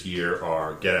for this year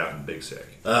are Get Out and Big Sick.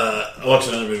 I watched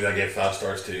another movie I gave 5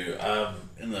 stars to.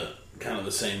 In the kind of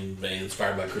the same vein,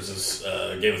 inspired by Chris's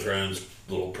Game of Thrones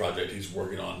little project he's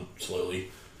working on slowly.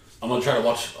 I'm going to try to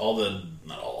watch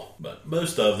not all, but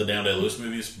most of the Down Day Lewis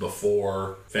movies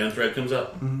before Fan Thread comes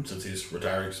out, since he's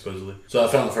retiring, supposedly. So I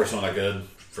found the first one I could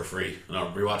for free. And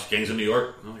I'll rewatch Gangs of New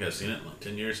York. I don't think I've seen it in like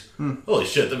 10 years. Holy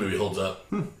shit, that movie holds up.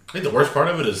 I think the worst part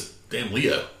of it is damn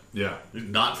Leo. Yeah. He's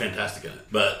not fantastic in it.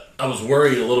 But I was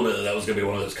worried a little bit that was going to be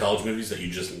one of those college movies that you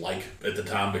just like at the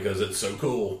time because it's so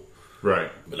cool.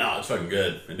 Right. But no, it's fucking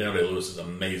good. And Down Day Lewis is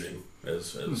amazing.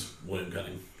 as William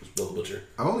Cunning, as Bill the Butcher.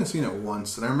 I've only seen it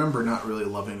once, and I remember not really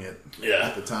loving it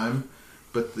at the time.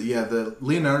 But the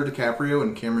Leonardo DiCaprio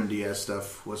and Cameron Diaz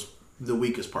stuff was the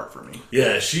weakest part for me.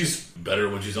 Yeah, she's better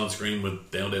when she's on screen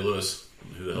with Daniel Day-Lewis.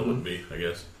 Who the hell wouldn't be, I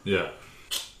guess. Yeah.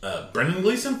 Brendan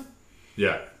Gleeson?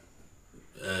 Yeah.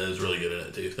 Is really good in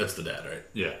it, too. That's the dad, right?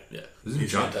 Yeah. Yeah.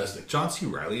 He's fantastic. John C.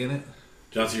 Reilly in it?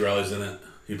 John C. Reilly's in it.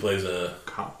 He plays a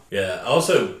cop. Yeah. I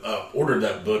also ordered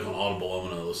that book on Audible. I'm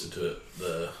going to listen to it.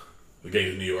 The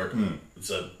Gangs of New York. It's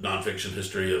a nonfiction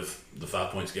history of the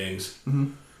 5 Points gangs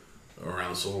around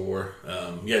the Civil War.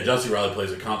 John C. Reilly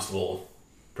plays a constable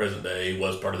present day. He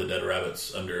was part of the Dead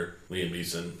Rabbits under Liam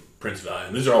Neeson, Prince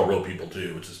Valiant. These are all real people,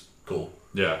 too, which is cool.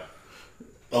 Yeah.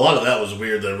 A lot of that was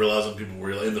weird, though, realizing people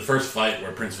were... In the first fight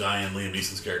where Prince Valiant, Liam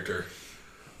Neeson's character,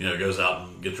 goes out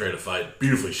and gets ready to fight.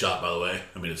 Beautifully shot, by the way.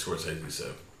 I mean, it's Scorsese,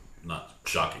 so not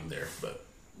shocking there, but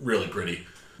really pretty.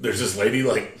 There's this lady,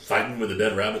 fighting with the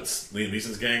Dead Rabbits, Liam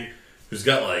Neeson's gang, who's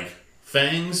got,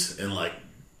 fangs and,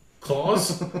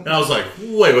 claws. And I was like,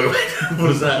 wait, what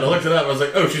is that? And I looked it up, and I was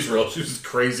like, oh, she's real. She's this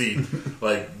crazy,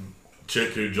 chick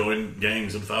who joined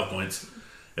gangs in 5 Points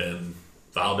and...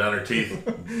 filed down her teeth,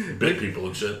 bit people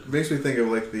and shit. It makes me think of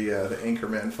the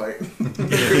Anchorman fight.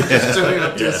 Just doing it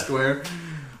up to a square.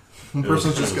 One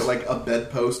person's just got a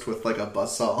bedpost with a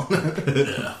buzzsaw on it.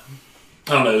 Yeah.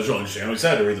 I don't know, it was really interesting. I'm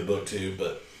excited to read the book too,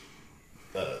 but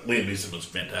Liam Neeson was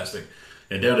fantastic.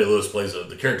 And Daniel Day-Lewis plays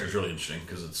the character's really interesting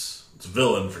because it's a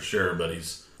villain for sure, but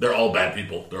they're all bad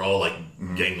people. They're all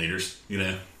gang leaders,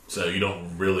 so you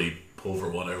don't really pull for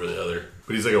one over the other.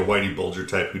 But he's like a Whitey Bulger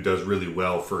type who does really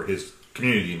well for his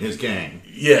community and his gang.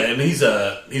 Yeah, and he's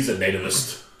a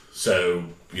nativist, so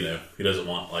he doesn't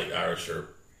want Irish or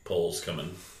Poles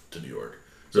coming to New York.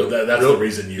 So that's the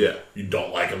reason you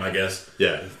don't like him, I guess.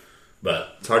 Yeah,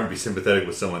 but it's hard to be sympathetic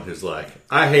with someone who's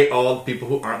I hate all the people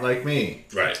who aren't like me.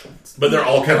 Right, but they're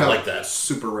all kind of like that.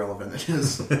 Super relevant it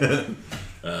is. Yeah,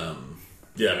 I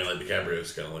mean,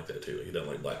 DiCaprio's kind of like that too. He doesn't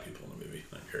like black people in the movie,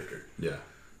 that character. Yeah,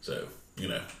 so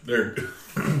they're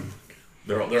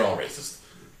they're all racist.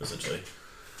 Essentially.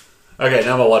 Okay,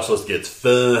 now my watch list gets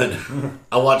fun.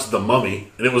 I watched The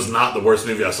Mummy, and it was not the worst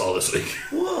movie I saw this week.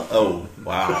 What? Oh,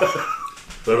 wow.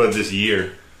 What about this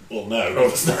year? Well, no.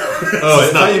 It's not I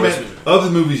thought you meant of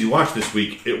the movies you watched this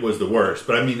week, it was the worst.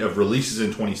 But I mean of releases in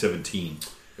 2017.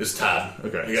 It's tied.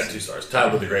 Okay. You got 2 stars.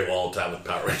 Tied with The Great Wall, tied with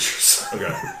Power Rangers.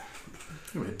 Okay.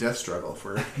 A death struggle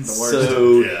for the worst.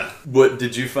 So, yeah. What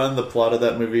did you find the plot of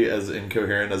that movie as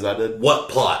incoherent as I did? What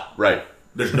plot? Right.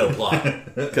 There's no plot.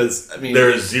 Because, I mean... there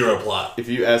is zero plot. If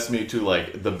you ask me to,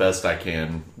 the best I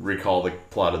can recall the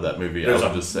plot of that movie, I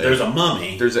would just say... There's a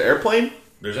mummy. There's an airplane?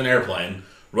 There's an airplane.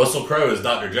 Russell Crowe is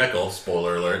Dr. Jekyll.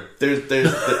 Spoiler alert.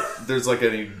 There's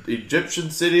an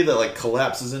Egyptian city that,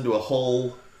 collapses into a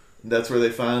hole. That's where they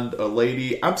find a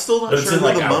lady. I'm still not sure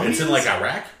where the mummy is. It's in,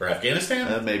 Iraq or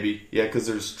Afghanistan? Maybe. Yeah, because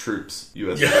there's troops.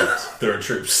 U.S. troops. There are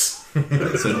troops.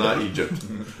 So not Egypt.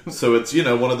 So it's,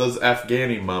 one of those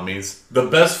Afghani mummies. The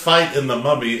best fight in The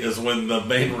Mummy is when the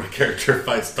main character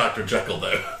fights Dr. Jekyll,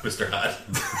 though, Mr. Hyde.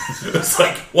 It's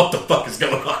what the fuck is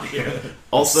going on here?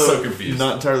 Also, so confused.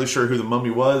 Not entirely sure who the mummy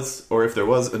was, or if there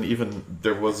was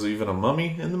even a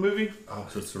mummy in the movie. Oh,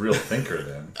 so it's a real thinker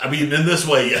then. I mean, in this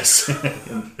way, yes.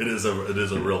 It is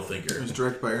a real thinker. It was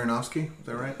directed by Aronofsky, is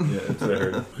that right? Yeah, that's what I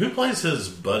heard. Who plays his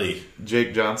buddy?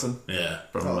 Jake Johnson. Yeah.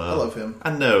 From, I love him.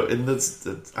 I know, and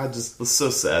I just was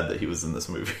so sad that he was in this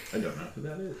movie. I don't know who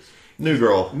that is. New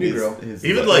Girl. He's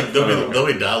Even there'll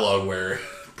be dialogue where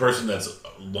a person that's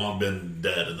long been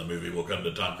dead in the movie will come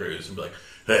to Tom Cruise and be like,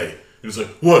 hey, he was like,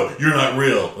 what? You're not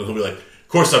real. And he'll be like, of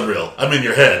course I'm real. I'm in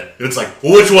your head. And it's like,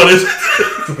 well, which one is it?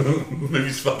 The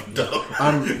movie's fucking dumb.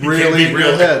 I'm really in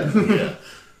your head. Yeah.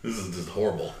 This is just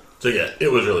horrible. So yeah,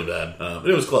 it was really bad.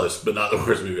 It was close, but not the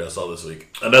worst movie I saw this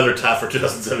week. Another tie for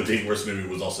 2017 worst movie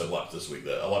was also watched this week,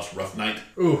 though. I watched Rough Night.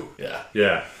 Ooh. Yeah.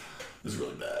 Yeah. It was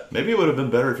really bad. Maybe it would have been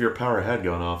better if your power had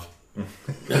gone off. I'm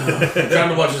trying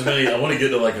to watch as many. I want to get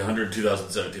to 100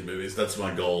 2017 movies. That's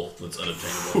my goal. That's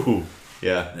unattainable. Ooh.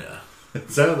 Yeah. Yeah.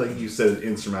 It sounded like you said an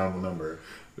insurmountable number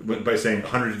by saying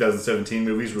 100 2017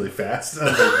 movies really fast. I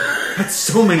was like, that's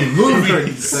so many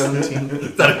movies.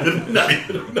 17. Not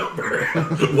even a number.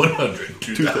 100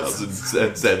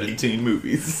 2017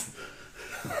 movies.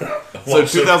 So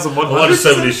 2100. I watched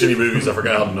so many shitty movies. I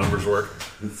forgot how the numbers work.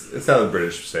 It's how the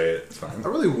British say it. It's fine. I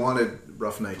really wanted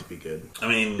Rough Night to be good. I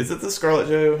mean, Is it the Scarlett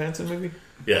Johansson movie?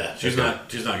 yeah, she's not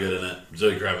good in it.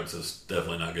 Zoe Kravitz is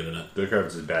definitely not good in it. Zoe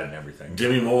Kravitz is bad in everything.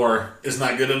 Demi Moore is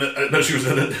not good in it. I know she was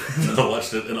in it. I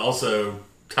watched it. And also,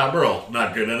 Ty Burrell,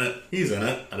 not good in it. He's in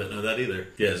it. I didn't know that either.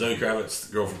 Yeah, Zoe Kravitz,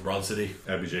 the girl from Broad City.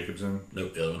 Abby Jacobson.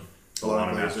 Nope, the other one.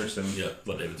 Alana Glazer. Masterson. Yeah,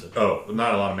 what David said. Oh,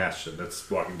 not Alana Masterson. That's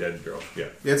Walking Dead girl. Yeah.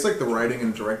 Yeah, it's like the writing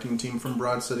and directing team from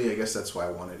Broad City. I guess that's why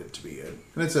I wanted it to be good.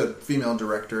 And it's a female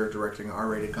director directing an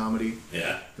R-rated comedy.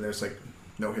 Yeah. And there's like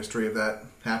no history of that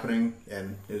happening,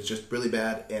 and it's just really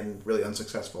bad and really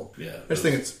unsuccessful. Yeah. I just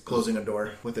think it's closing a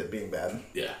door with it being bad.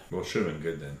 Yeah. Well, it should have been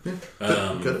good then.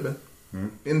 Could have been.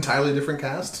 Entirely different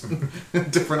cast,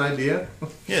 different idea.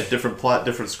 Yeah, different plot,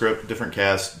 different script, different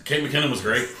cast. Kate McKinnon was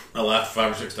great. I laughed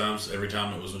 5 or 6 times every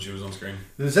time it was when she was on screen.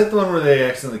 Is that the one where they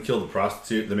accidentally killed the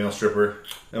prostitute, the male stripper?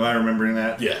 Am I remembering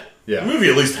that? Yeah. Yeah. The movie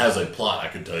at least has a plot, I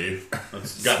can tell you.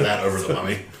 It's got that over the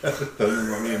mummy. Doesn't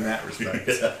run me in that respect.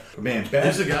 Yeah. But man,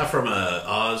 There's bad. a guy from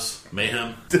Oz,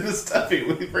 Mayhem. Dennis Duffy,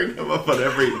 we bring him up on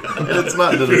every... And it's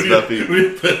not Dennis Duffy. We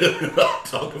put him in the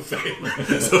Talk of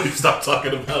Fame. So we stopped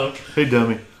talking about him. Hey,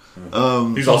 dummy.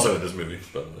 He's also in this movie,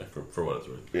 by the way, for what it's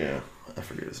worth. Yeah, I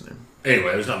forget his name.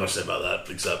 Anyway, there's not much to say about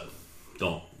that, except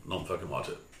don't fucking watch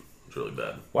it. It's really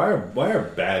bad. Why are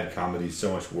bad comedies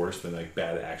so much worse than like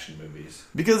bad action movies?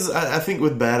 Because I think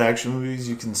with bad action movies,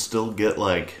 you can still get,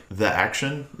 like, the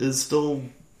action is still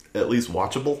at least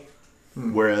watchable.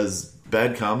 Whereas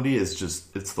bad comedy is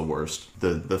just, it's the worst.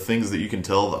 The things that you can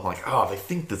tell that, I'm like, oh, they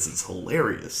think this is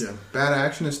hilarious. Yeah, bad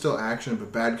action is still action,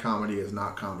 but bad comedy is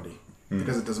not comedy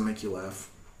because it doesn't make you laugh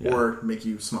or make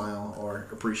you smile or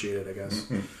appreciate it. I guess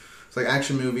it's like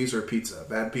action movies or pizza.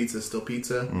 Bad pizza is still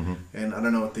pizza, and I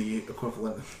don't know what the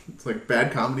equivalent. It's like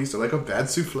bad comedy, so like a bad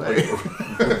souffle.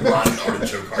 Rotten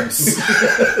artichoke hearts.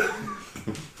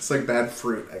 It's like bad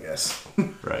fruit, I guess.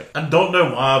 Right. I don't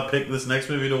know why I picked this next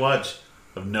movie to watch.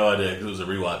 I have no idea because it was a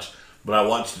rewatch. But I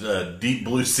watched Deep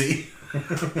Blue Sea,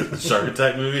 the Shark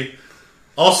Attack movie.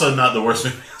 Also, not the worst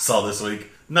movie I saw this week.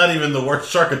 Not even the worst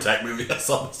Shark Attack movie I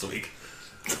saw this week.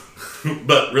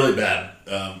 But really bad.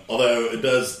 Although it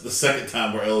does the second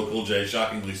time where LL Cool J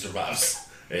shockingly survives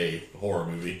a horror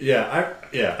movie.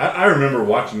 I remember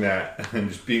watching that and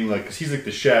just being like, because he's like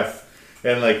the chef,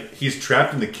 and like he's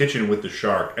trapped in the kitchen with the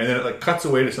shark, and then it like cuts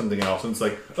away to something else, and it's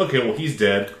like, okay, well he's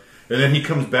dead, and then he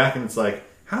comes back, and it's like,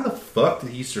 how the fuck did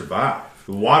he survive?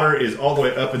 The water is all the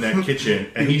way up in that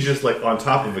kitchen, and he's just like on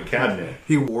top of a cabinet.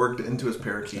 He warged into his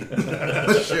parakeet. Isn't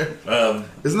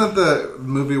that the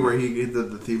movie where he did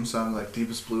the theme song like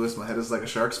 "Deepest Bluest"? My head is like a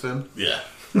shark's fin. Yeah.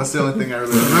 That's the only thing I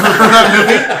really remember from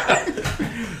that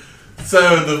movie. So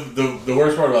the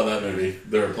worst part about that movie,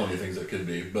 there are plenty of things that could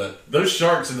be, but those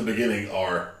sharks in the beginning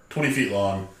are 20 feet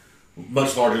long,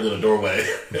 much larger than a doorway,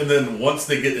 and then once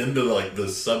they get into like the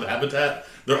sub-habitat,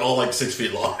 they're all like 6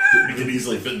 feet long. You can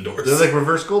easily fit indoors. They're like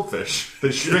reverse goldfish.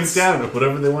 They shrink down to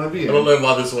whatever they want to be. I don't know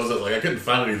why this wasn't like I couldn't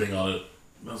find anything on it.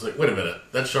 I was like, wait a minute,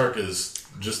 that shark is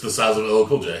just the size of LL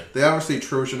Cool J. They obviously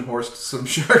Trojan horsed some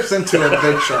sharks into a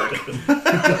big shark.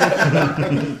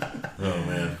 Oh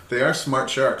man, They are smart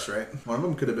sharks, right? One of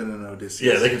them could have been an Odysseus.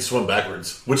 yeah, they can swim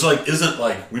backwards, which like isn't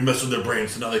like we messed with their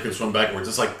brains, so now they can swim backwards.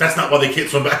 It's like that's not why they can't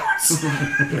swim backwards.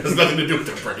 It has nothing to do with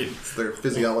their brain, It's their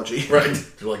physiology. right?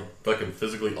 To like fucking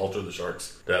physically alter the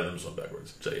sharks to have them swim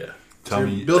backwards. So yeah. Tell You're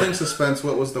me, building suspense.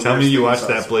 What was the tell worst me you thing watched saw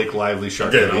that this Blake Lively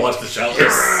shark Again, I movie. watched The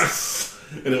Shallows,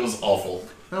 and it was awful. week?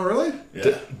 Oh, really? Yeah,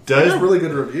 They Does got really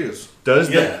good reviews.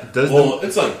 yeah. does Well,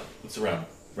 it's around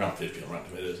 50 on Rotten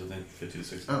Tomatoes, I think, 50 to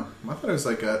 60. Oh, I thought it was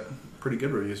like got pretty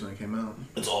good reviews when it came out.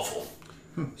 It's awful.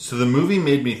 so the movie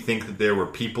made me think that there were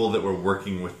people that were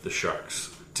working with the sharks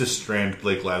to strand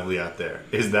Blake Lively out there.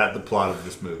 Is that the plot of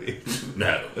this movie?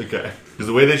 No. Okay, because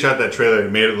the way they shot that trailer,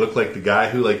 it made it look like the guy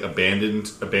who like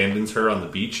abandons her on the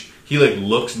beach. He like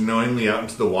looks knowingly out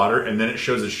into the water, and then it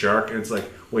shows a shark, and it's like,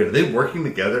 wait, are they working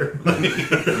together? Like,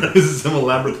 this is some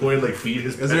elaborate ploy to like feed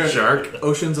his Is there pet a shark.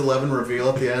 Ocean's 11 reveal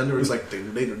at the end where it's like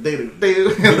and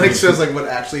like shows like what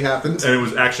actually happened? And it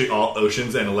was actually all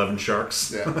oceans and 11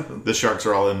 sharks. Yeah. The sharks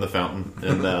are all in the fountain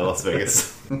in Las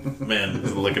Vegas.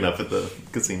 Man, Looking up at the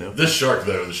casino. this shark,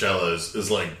 though, in The Shallows,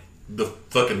 is like the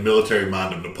fucking military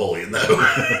mind of Napoleon,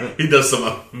 though. He does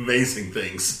some amazing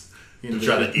things to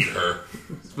try to eat her.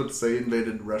 I was about to say he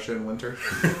invaded Russia in winter.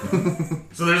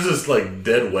 So there's this like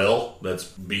dead whale that's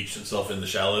beached itself in the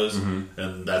shallows,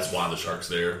 and that's why the shark's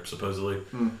there supposedly.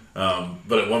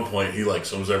 But at one point he like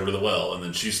swims over to the well, and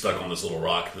then she's stuck on this little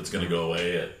rock that's going to go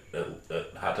away at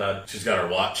high tide. She's got her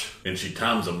watch, and she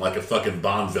times them like a fucking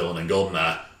Bond villain in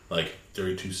Goldeneye, like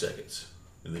 32 seconds.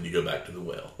 And then you go back to the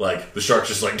well. Like, the shark's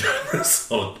just like doing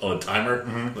this on a timer.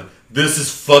 Like, this is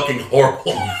fucking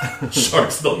horrible.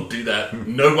 Sharks don't do that.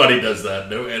 Nobody does that.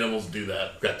 No animals do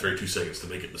that. Got 32 seconds to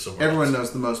make it to somewhere Everyone else.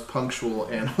 knows the most punctual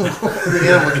animal in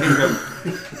the animal kingdom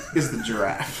is the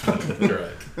giraffe.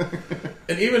 Correct.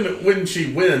 And even when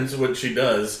she wins, what she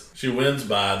does, she wins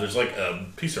by, there's like a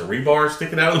piece of rebar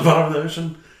sticking out of the bottom of the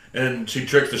ocean. And she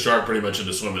tricked the shark pretty much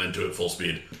into swimming into it full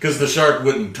speed. Because the shark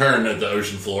wouldn't turn at the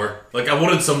ocean floor. Like, I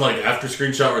wanted some, like, after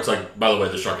screenshot where it's like, by the way,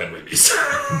 the shark had rabies.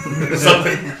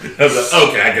 Something. I was like,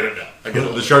 okay, I get it now. I get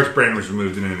it. The shark's brain was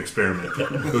removed in an experiment.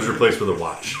 It was replaced with a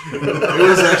watch. It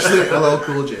was actually LL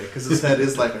Cool J, because his head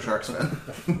is like a shark's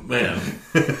fin. Man.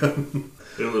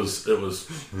 It was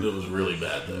really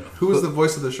bad, though. Who was the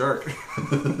voice of the shark?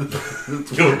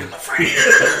 Gilbert Godfrey.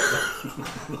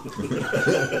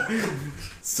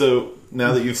 So,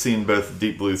 now that you've seen both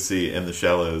Deep Blue Sea and The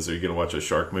Shallows, are you going to watch a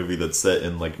shark movie that's set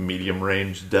in, like, medium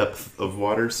range depth of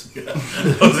waters? Yeah.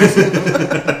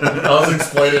 I was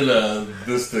explaining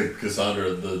this to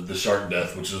Cassandra, the shark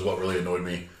death, which is what really annoyed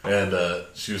me. And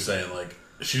she was saying, like,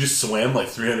 she just swam like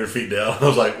 300 feet down. I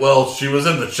was like, well, she was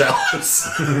in the shallows.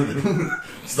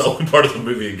 It's the only part of the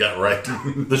movie it got right.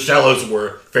 The shallows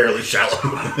were fairly shallow.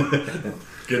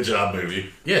 Good job, movie.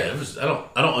 Yeah, it was. I don't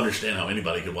understand how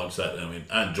anybody could watch that. I mean,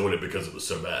 I enjoyed it because it was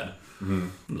so bad. Mm-hmm.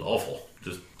 It was awful.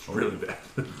 Just really bad.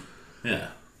 Yeah.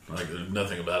 Like, there's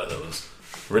nothing about it that was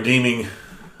redeeming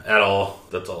at all.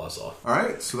 That's all I saw.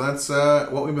 Alright, so that's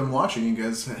what we've been watching. You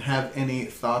guys have any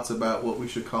thoughts about what we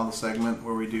should call the segment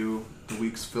where we do the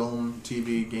week's film,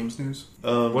 TV, games news?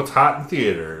 What's hot in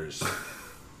theaters?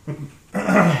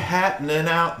 Happening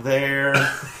out there.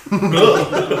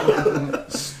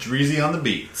 Streezy on the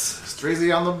beats.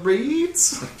 Streezy on the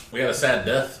beats. We got a sad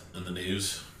death in the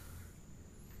news.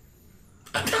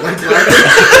 I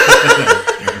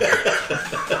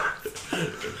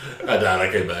died.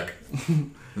 I came back.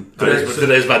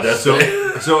 Today's my death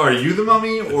day. So are you the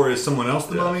mummy, or is someone else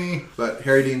the mummy? But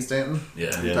Harry Dean Stanton?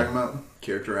 Yeah. You're talking about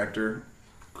character actor,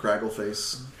 Craggle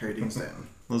face, Harry Dean Stanton.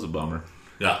 That was a bummer.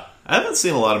 Yeah. I haven't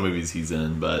seen a lot of movies he's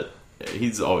in, but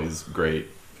he's always great.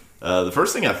 The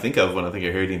first thing I think of when I think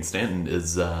of Harry Dean Stanton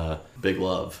is Big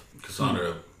Love.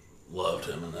 Cassandra loved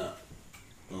him in that.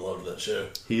 I loved that show.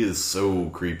 He is so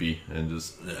creepy and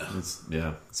just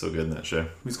so good in that show.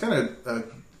 He's kind of a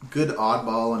good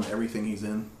oddball in everything he's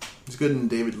in. He's good in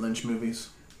David Lynch movies,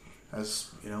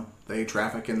 as you know, they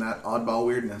traffic in that oddball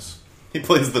weirdness. He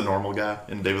plays the normal guy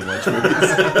in David Lynch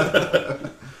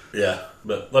movies. Yeah,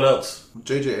 but what else?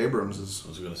 J.J. Abrams is I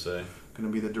was going to say going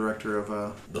to be the director of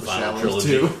the Shallows final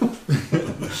trilogy. 2.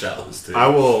 The Shallows 2. I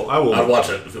will. I'd watch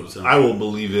it if it was him. I will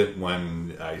believe it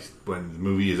when the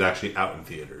movie is actually out in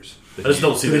theaters. I just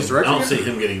don't see Who's him. I don't directing see it?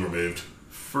 him getting removed.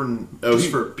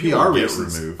 Just for PR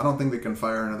reasons. removed. I don't think they can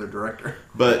fire another director.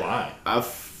 But Why? I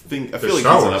feel like Star he's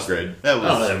an Wars. upgrade. I don't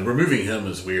know. Removing him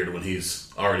is weird when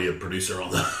he's already a producer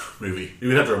on the movie. He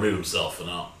would have to remove himself and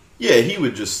all. Yeah, he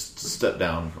would just step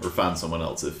down or find someone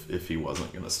else if he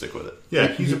wasn't going to stick with it. Yeah,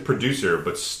 he's a producer,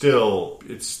 but still,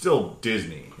 it's still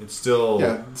Disney. It's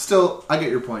still Still, I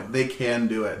get your point. They can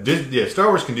do it. Star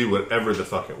Wars can do whatever the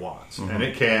fuck it wants, and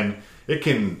it can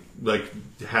like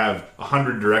have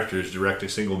 100 directors direct a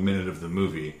single minute of the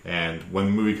movie, and when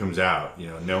the movie comes out, you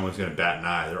know, no one's going to bat an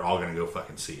eye. They're all going to go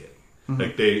fucking see it.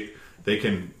 Like they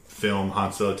can film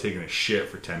Han Solo taking a shit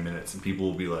for 10 minutes, and people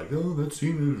will be like, "Oh, that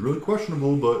scene is really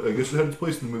questionable, but I guess it had its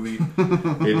place in the movie."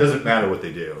 It doesn't matter what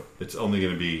they do. It's only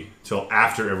going to be till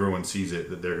after everyone sees it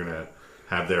that they're going to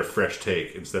have their fresh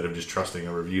take instead of just trusting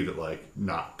a review that like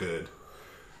not good.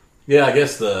 Yeah, I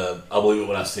guess I'll believe it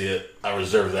when I see it. I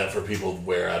reserve that for people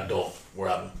where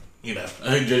I'm, you know, I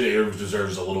think J.J. Abrams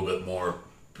deserves a little bit more.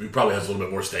 He probably has a little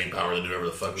bit more staying power than whoever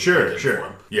the fuck. Sure. For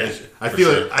him. Yeah, I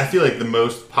feel like the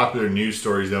most popular news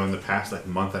stories though in the past like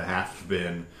month and a half have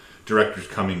been directors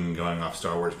coming and going off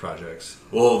Star Wars projects.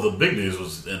 Well, the big news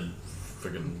was in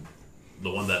freaking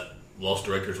the one that lost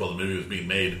directors while the movie was being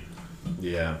made.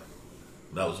 Yeah.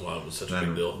 That was why it was such a And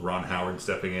big deal. Ron Howard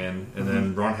stepping in, and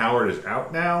then Ron Howard is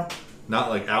out now. Not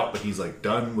like out, but he's like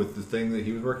done with the thing that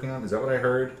he was working on. Is that what I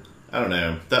heard? I don't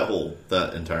know.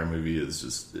 That entire movie is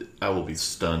just. I will be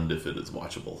stunned if it is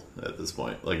watchable at this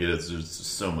point. Like, it is just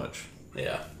so much.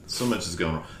 Yeah. So much is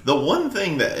going on. The one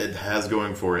thing that it has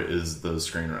going for it is the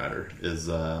screenwriter is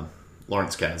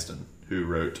Lawrence Kasdan, who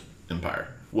wrote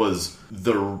Empire. Was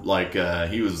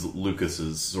he was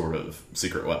Lucas's sort of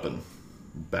secret weapon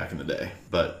back in the day.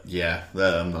 But yeah,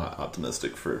 I'm not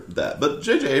optimistic for that. But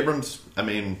J.J. Abrams, I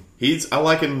mean, I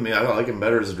like him. I like him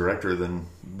better as a director than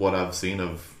what I've seen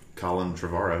of Colin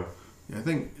Trevorrow. Yeah, I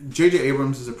think J.J.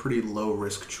 Abrams is a pretty low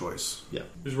risk choice. Yeah,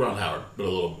 He's Ron Howard, but a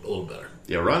little better.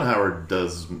 yeah. Ron Howard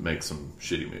does make some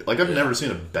shitty movies. Like, I've never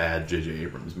seen a bad J.J.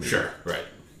 Abrams movie. Sure, right.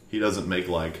 He doesn't make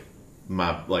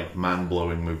mind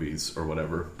blowing movies or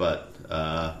whatever, but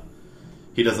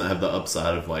he doesn't have the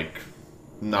upside of like.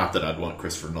 Not that I'd want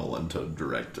Christopher Nolan to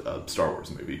direct a Star Wars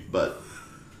movie, but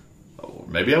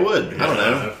maybe I would. I don't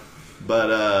know.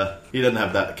 But he doesn't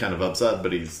have that kind of upside.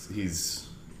 But he's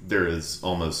there is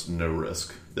almost no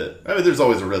risk that. I mean, there's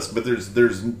always a risk, but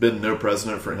there's been no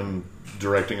precedent for him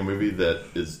directing a movie that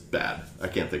is bad. I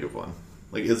can't think of one.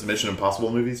 Like his Mission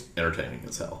Impossible movies, entertaining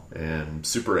as hell, and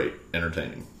Super 8,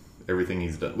 entertaining. Everything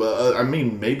he's done. Well, I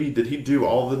mean, maybe did he do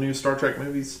all the new Star Trek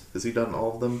movies? Has he done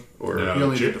all of them? Or No, he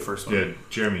only did the first one. Yeah,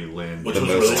 Jeremy Lin. Which was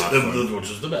which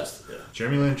was the best. Yeah.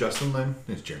 Jeremy Lin, Justin Lin?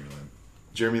 It's Jeremy Lin.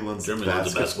 Jeremy Lin's Jeremy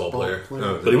Lin's a basketball player.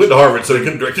 Oh, But he went to Harvard, so he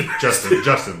couldn't direct it.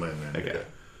 Justin Lin, man. Okay.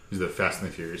 He's the Fast and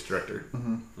the Furious director.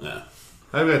 Yeah.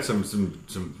 I've got some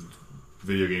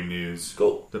video game news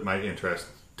Cool. that might interest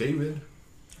David.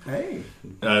 Hey.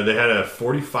 They had a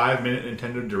 45-minute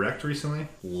Nintendo Direct recently.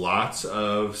 Lots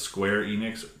of Square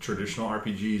Enix traditional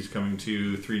RPGs coming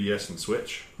to 3DS and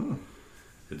Switch.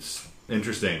 It's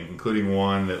interesting, including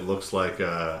one that looks like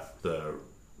the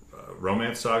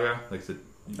Romance Saga, like the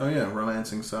Oh yeah,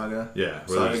 Romancing Saga. where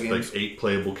Saga there's games. like 8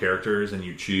 playable characters, and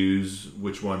you choose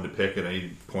which one to pick at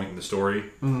any point in the story.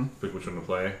 Pick which one to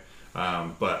play.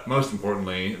 But most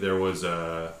importantly, there was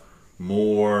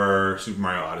more Super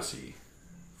Mario Odyssey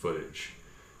footage.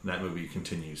 And that movie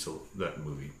continues to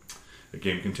the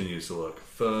game continues to look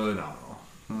phenomenal.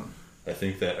 I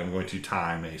think that I'm going to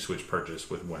time a Switch purchase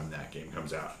with when that game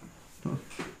comes out.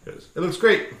 Because it looks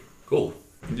great. Cool.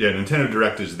 Yeah, Nintendo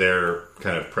Direct is their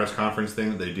kind of press conference thing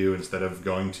that they do instead of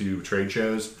going to trade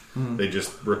shows. They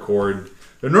just record.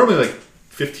 They're normally like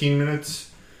 15 minutes,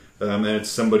 and it's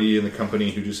somebody in the company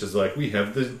who just says like, "We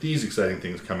have these exciting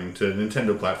things coming to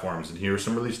Nintendo platforms, and here are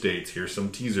some release dates. Here are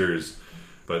some teasers."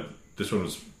 But this one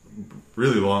was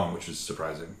really long, which is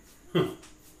surprising.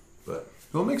 But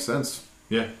Well, it makes sense.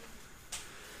 yeah,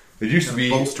 it used to be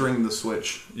Bolstering the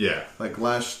Switch. yeah. Like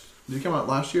did it come out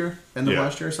last year? End of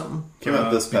last year or something? came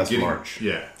out this past beginning- March.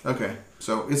 Yeah, Okay.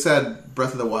 So it said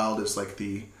Breath of the Wild is like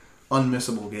the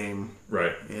unmissable game.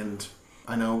 right. And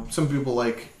I know some people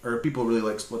people really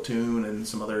like Splatoon and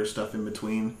some other stuff in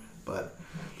between, but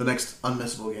the next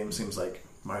unmissable game seems like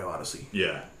Mario Odyssey.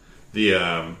 Yeah, the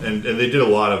and they did a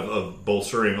lot of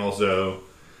bolstering also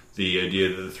the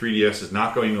idea that the 3DS is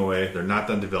not going away. They're not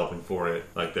done developing for it.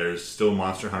 Like there's still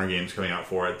Monster Hunter games coming out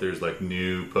for it. There's like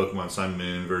new Pokemon Sun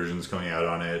Moon versions coming out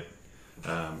on it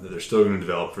that they're still going to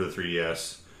develop for the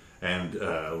 3DS, and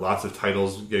lots of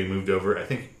titles getting moved over. I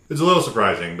think it's a little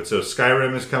surprising, but so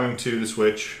Skyrim is coming to the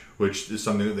Switch, which is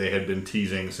something that they had been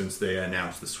teasing since they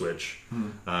announced the Switch.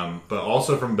 But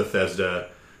also from Bethesda,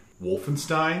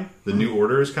 Wolfenstein, The New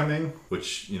Order is coming,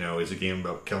 which, is a game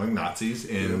about killing Nazis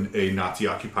in a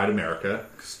Nazi-occupied America.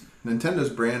 Nintendo's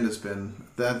brand has been,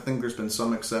 I think there's been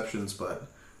some exceptions, but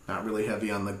not really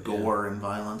heavy on the gore and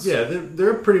violence. Yeah,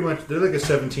 they're pretty much, they're like a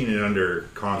 17 and under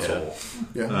console.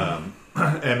 Yeah.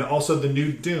 And also the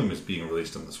new Doom is being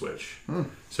released on the Switch.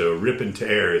 So Rip and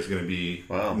Tear is going to be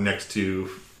next to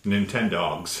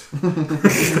Nintendogs.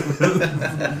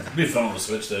 It'd be fun on the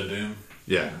Switch, though, Doom.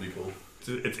 Yeah. It'd be cool.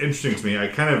 It's interesting to me. I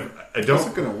don't... How's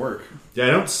it going to work? Yeah,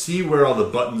 I don't see where all the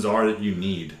buttons are that you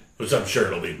need. Which I'm sure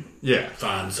it'll be Yeah.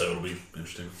 fine, so it'll be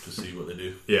interesting to see what they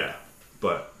do. Yeah.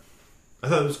 But I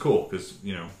thought it was cool because,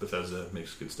 Bethesda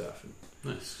makes good stuff.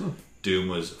 Nice. Doom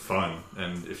was fun,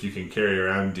 and if you can carry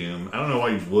around Doom, I don't know why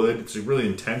you would. It's a really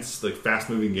intense, like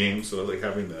fast-moving game, so like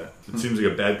having it seems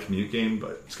like a bad commute game,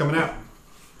 but it's coming out.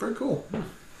 Very cool.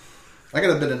 I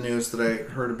got a bit of news that I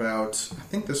heard about, I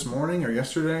think this morning or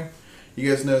yesterday. You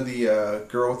guys know the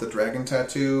Girl with the Dragon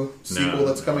Tattoo sequel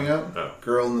that's coming out? Oh.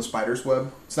 Girl in the Spider's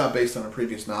Web. It's not based on a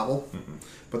previous novel,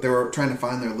 but they were trying to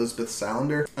find their Elizabeth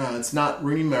Salander. It's not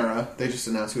Rooney Mara. They just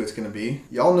announced who it's going to be.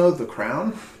 Y'all know The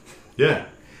Crown? Yeah.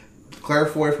 Claire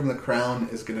Foy from The Crown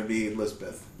is going to be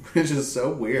Elizabeth, which is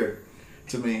so weird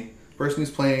to me. The person who's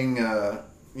playing,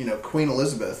 Queen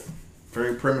Elizabeth,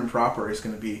 very prim and proper, is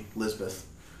going to be Elizabeth.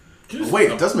 Wait,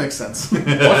 it does make sense. Watch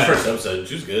the first episode.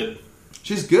 She was good.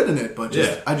 She's good in it, but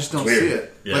I just don't see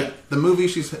it. Yeah. Like the movie,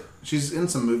 she's in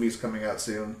some movies coming out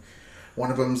soon. One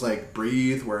of them's like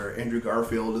Breathe, where Andrew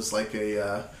Garfield is like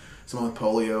a someone with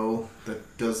polio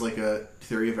that does like a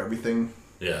theory of everything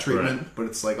treatment, but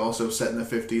it's like also set in the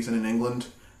 50s and in England.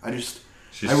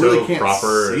 She's I really so can't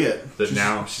proper see it. that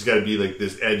now she's got to be like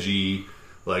this edgy,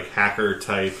 like hacker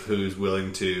type who's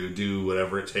willing to do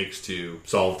whatever it takes to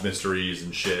solve mysteries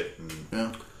and shit. And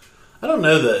Yeah. I don't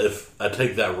know that if I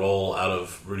take that role out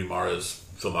of Rooney Mara's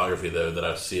filmography, though, that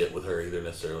I see it with her either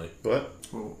necessarily. What?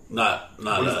 Not.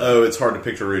 It's hard to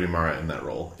picture Rooney Mara in that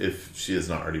role if she has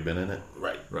not already been in it.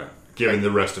 Right. given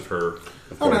the rest of her.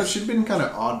 Oh no, she'd been kind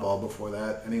of oddball before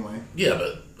that, anyway. Yeah,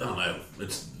 but I don't know.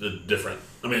 It's different.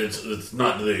 I mean, it's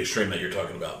not to the extreme that you're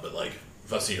talking about, but like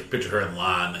if I see her, picture her in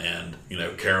line, and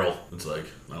Carol, it's like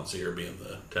I don't see her being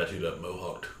the tattooed up,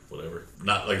 mohawked, whatever.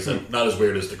 Not like I said, not as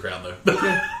weird as the Crown though.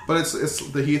 Yeah, but it's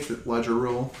the Heath Ledger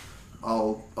rule.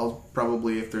 I'll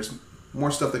probably, if there's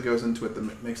more stuff that goes into it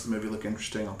that makes the movie look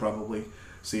interesting, I'll probably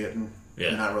see it and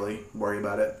not really worry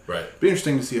about it. Right. Be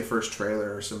interesting to see a first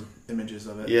trailer or some images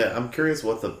of it. Yeah, I'm curious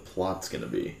what the plot's going to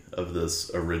be of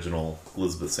this original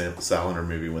Elizabeth Salander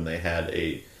movie when they had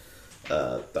a...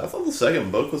 I thought the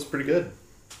second book was pretty good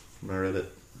when I read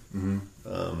it.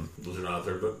 Mm-hmm. Was there not a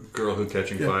third book? Girl Who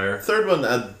Catching Fire. Third one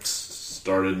I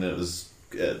started and it was,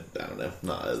 I don't know,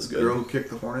 not as good. Girl Who Kicked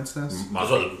the Hornet's Nest? That's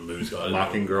what the movie's called.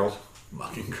 Mocking Girl.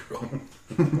 Mocking Girl.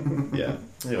 Yeah.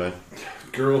 Anyway.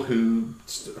 Girl Who...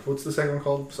 What's the second one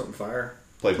called? Something Fire?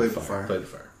 Played with Fire. Played with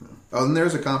Fire. Oh, and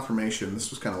there's a confirmation. This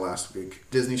was kind of last week.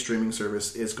 Disney streaming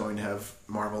service is going to have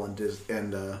Marvel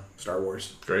and Star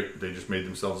Wars. Great. They just made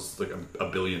themselves like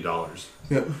 $1 billion.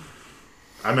 Yep.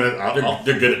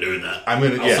 They're good at doing that. I'll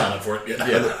sign up for it.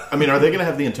 Yeah. I mean, are they going to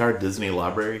have the entire Disney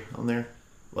library on there?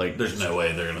 Like, There's no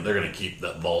way they're gonna keep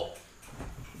that vault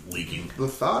leaking. The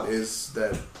thought is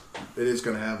that it is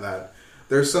going to have that.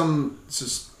 There's some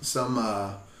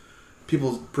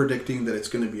people predicting that it's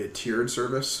going to be a tiered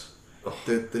service.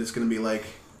 That it's going to be like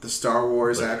the Star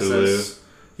Wars like access. Hulu.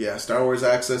 Yeah, Star Wars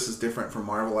access is different from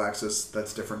Marvel access.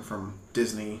 That's different from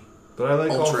Disney But I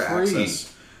like Ultra all three.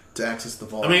 access to access the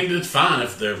vault. I mean, it's fine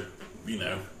if they're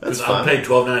because That's I'll fine. pay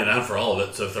 $12.99 for all of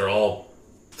it. So if they're all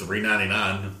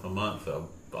 $3.99 a month,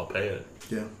 I'll pay it.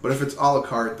 yeah, but if it's a la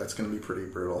carte, that's going to be pretty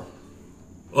brutal.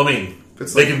 Well, I mean,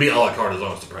 It's they like- can be a la carte as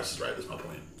long as the price is right. That's my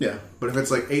point. Yeah, but if it's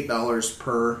like $8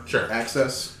 per Sure.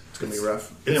 access, it's going to be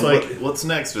rough. It's Yeah, like what's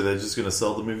next? Are they just going to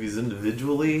sell the movies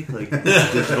individually, like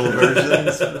digital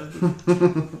versions?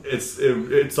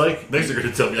 it's like Next, they're going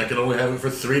to tell me I can only have it for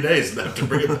 3 days and I have to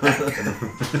bring it back.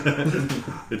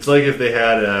 it's like if they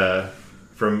had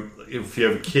if you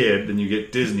have a kid, then you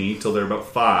get Disney till they're about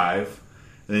 5,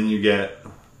 and then you get,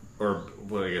 or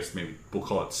well, I guess maybe we'll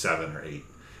call it 7 or 8, and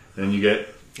then you get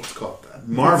Let's call it that.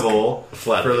 Marvel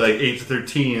Flat. for like 8 to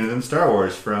 13, and then Star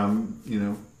Wars from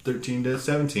 13 to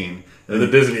 17, And the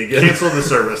Disney again. cancel the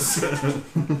service.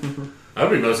 I'd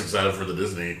be most excited for the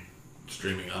Disney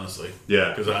streaming, honestly. Yeah.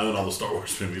 Because I own all the Star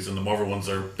Wars movies, and the Marvel ones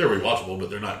they're rewatchable, but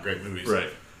they're not great movies. Right.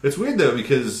 It's weird though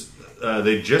because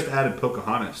they just added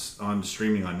Pocahontas on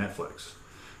streaming on Netflix,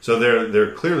 so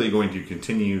they're clearly going to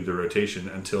continue the rotation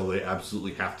until they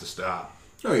absolutely have to stop.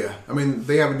 Oh, yeah. I mean,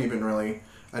 they haven't even really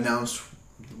announced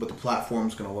what the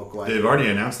platform's going to look like. They've already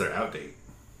announced their out date.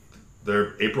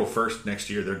 They're April 1st next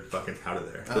year. They're fucking out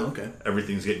of there. Oh, okay.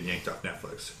 Everything's getting yanked off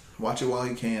Netflix. Watch it while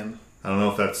you can. I don't know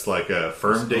if that's like a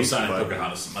firm I'm date. signing but-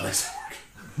 Pocahontas in my next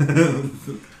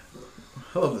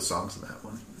I love the songs in that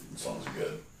one. songs are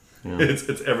good.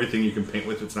 It's everything you can paint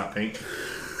with. It's not paint.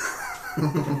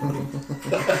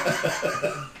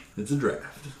 It's a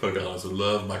draft. Pocahontas would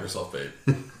love Microsoft Paint.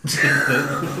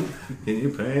 Can you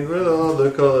paint with all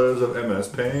the colors of MS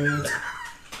Paint?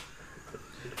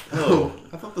 Oh,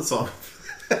 I thought the song.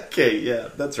 Okay, yeah,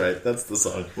 that's right. That's the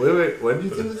song. Wait. What did you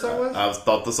think the song was? I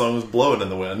thought the song was "Blowing in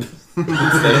the Wind"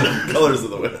 instead of "Colors of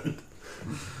the Wind."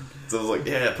 So I was like,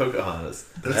 "Yeah, Pocahontas."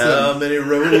 How many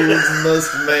roads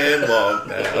must a man walk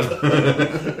down?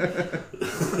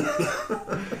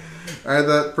 All right,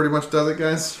 that pretty much does it,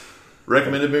 guys.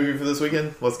 Recommended movie for this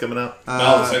weekend? What's coming out?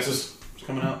 Battle of Texas is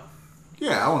coming out.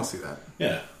 Yeah, I want to see that.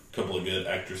 Yeah, a couple of good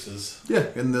actresses. Yeah,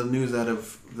 and the news out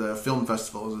of the film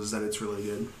festivals is that it's really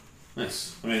good.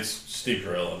 Nice. I mean, it's Steve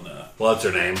Carell and what's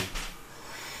her name?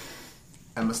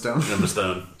 Emma Stone. Emma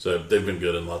Stone. So they've been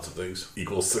good in lots of things.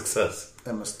 Equals success.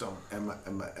 Emma Stone. Emma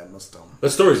Stone. That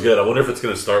story's good. I wonder if it's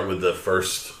going to start with the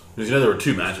first. Because there were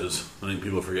 2 matches. I think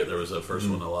people forget there was that first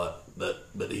one a lot.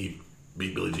 That he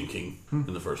beat Billie Jean King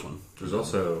in the first one. There's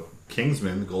also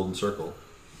Kingsman: The Golden Circle,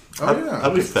 Oh, yeah.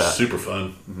 I'd be fat. Super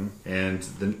fun. and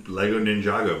the Lego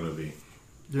Ninjago movie.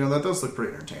 Yeah, that does look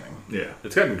pretty entertaining. Yeah,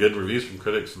 It's gotten good reviews from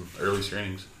critics and early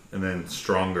screenings. and then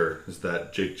Stronger is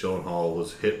that Jake Gyllenhaal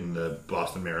was hitting the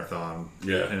Boston Marathon.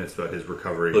 Yeah. and it's about his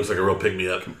recovery. Looks like a real pick me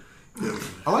up.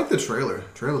 I like the trailer.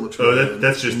 Trailer looks Oh, really good.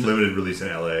 that's just limited release in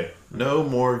LA. No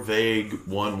more vague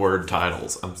one-word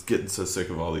titles. I'm getting so sick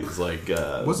of all these. Like,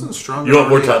 Wasn't Stronger You want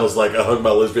more already- titles like I Hug My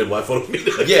Lesbian Wife on Me?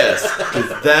 yes, 'cause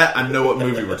that I know what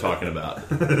movie we're talking about.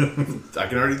 I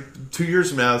can already 2 years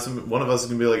from now, one of us is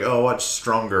gonna be like, "Oh, watch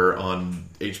Stronger on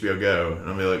HBO Go," and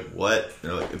I'll be like, "What?"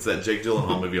 And they're like, "It's that Jake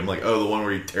Gyllenhaal movie." I'm like, "Oh, the one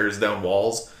where he tears down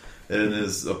walls in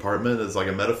his apartment is like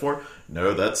a metaphor."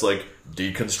 No, that's like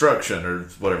deconstruction or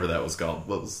whatever that was called.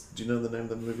 Do you know the name of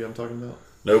the movie I'm talking about?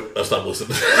 Nope, I stopped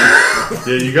listening.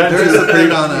 Yeah, you got There's a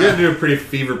thing on you got to do a pretty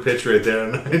fever pitch right there,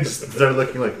 and I just started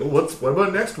looking like, what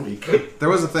about next week? There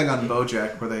was a thing on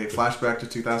BoJack where they flash back to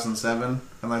 2007,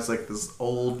 and that's like this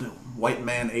old white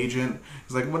man agent.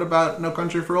 He's like, "What about No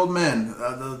Country for Old Men?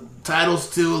 The title's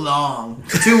too long.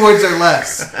 2 words or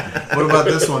less. What about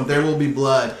this one? There will be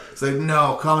blood." It's like,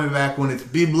 "No, call me back when it's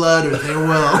be blood or there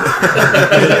will."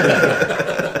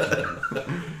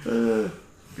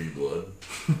 Be blood.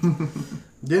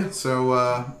 Yeah.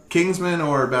 So, Kingsman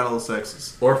or Battle of the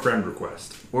Sexes Or friend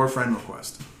request. or Friend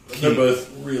Request. They're both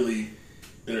really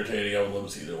entertaining. I would love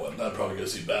to see either one. I'd probably go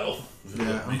see Battle.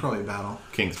 Yeah, I'm probably Battle.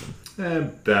 Kingsman.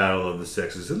 Battle of the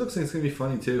Sexes. It looks like it's going to be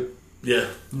funny, too. Yeah.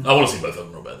 I want to see both of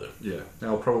them real bad, though. Yeah.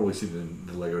 I'll probably see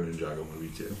the Lego Ninjago movie,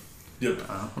 too. Yep.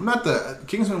 I'm not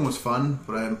Kingsman was fun,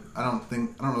 but I don't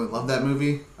really love that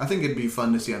movie. I think it'd be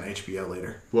fun to see on HBO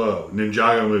later. Whoa.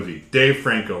 Ninjago movie. Dave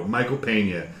Franco, Michael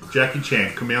Pena, Jackie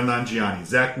Chan, Kumail Nanjiani,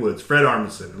 Zach Woods, Fred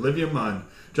Armisen, Olivia Munn,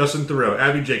 Justin Theroux,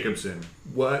 Abby Jacobson.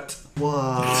 What?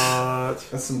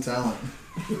 That's some talent.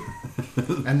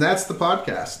 And that's the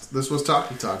podcast. This was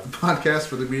Talkie Talk, the podcast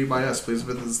for the Beauty by Us. Please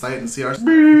visit the site and see our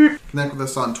connect with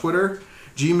us on Twitter,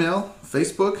 Gmail,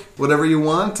 Facebook, whatever you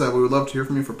want. We would love to hear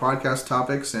from you for podcast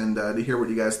topics and to hear what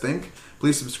you guys think.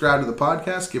 Please subscribe to the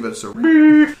podcast, give us a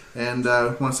and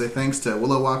I want to say thanks to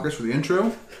Willow Walkers for the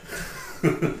intro.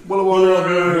 Willow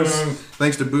Walkers.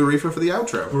 Thanks to Boo Reefer for the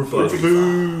outro.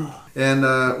 And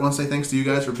I want to say thanks to you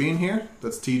guys for being here.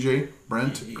 That's TJ,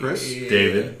 Brent, Chris,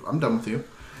 David. I'm done with you.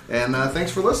 And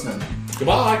thanks for listening.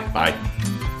 Goodbye. Bye.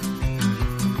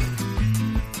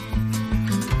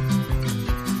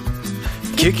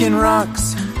 Kicking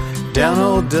rocks down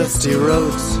old dusty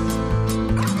roads.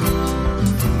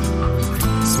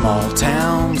 Small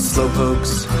town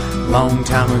slowpokes, long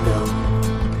time ago.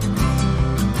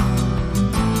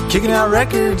 Kicking out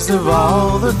records of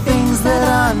all the things that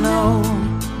I know.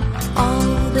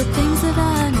 All the things that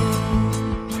I know.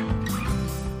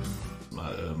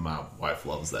 My wife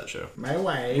loves that show. My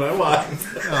wife.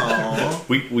 Aww.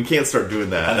 We can't start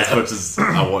doing that as much as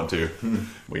I want to.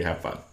 We have fun.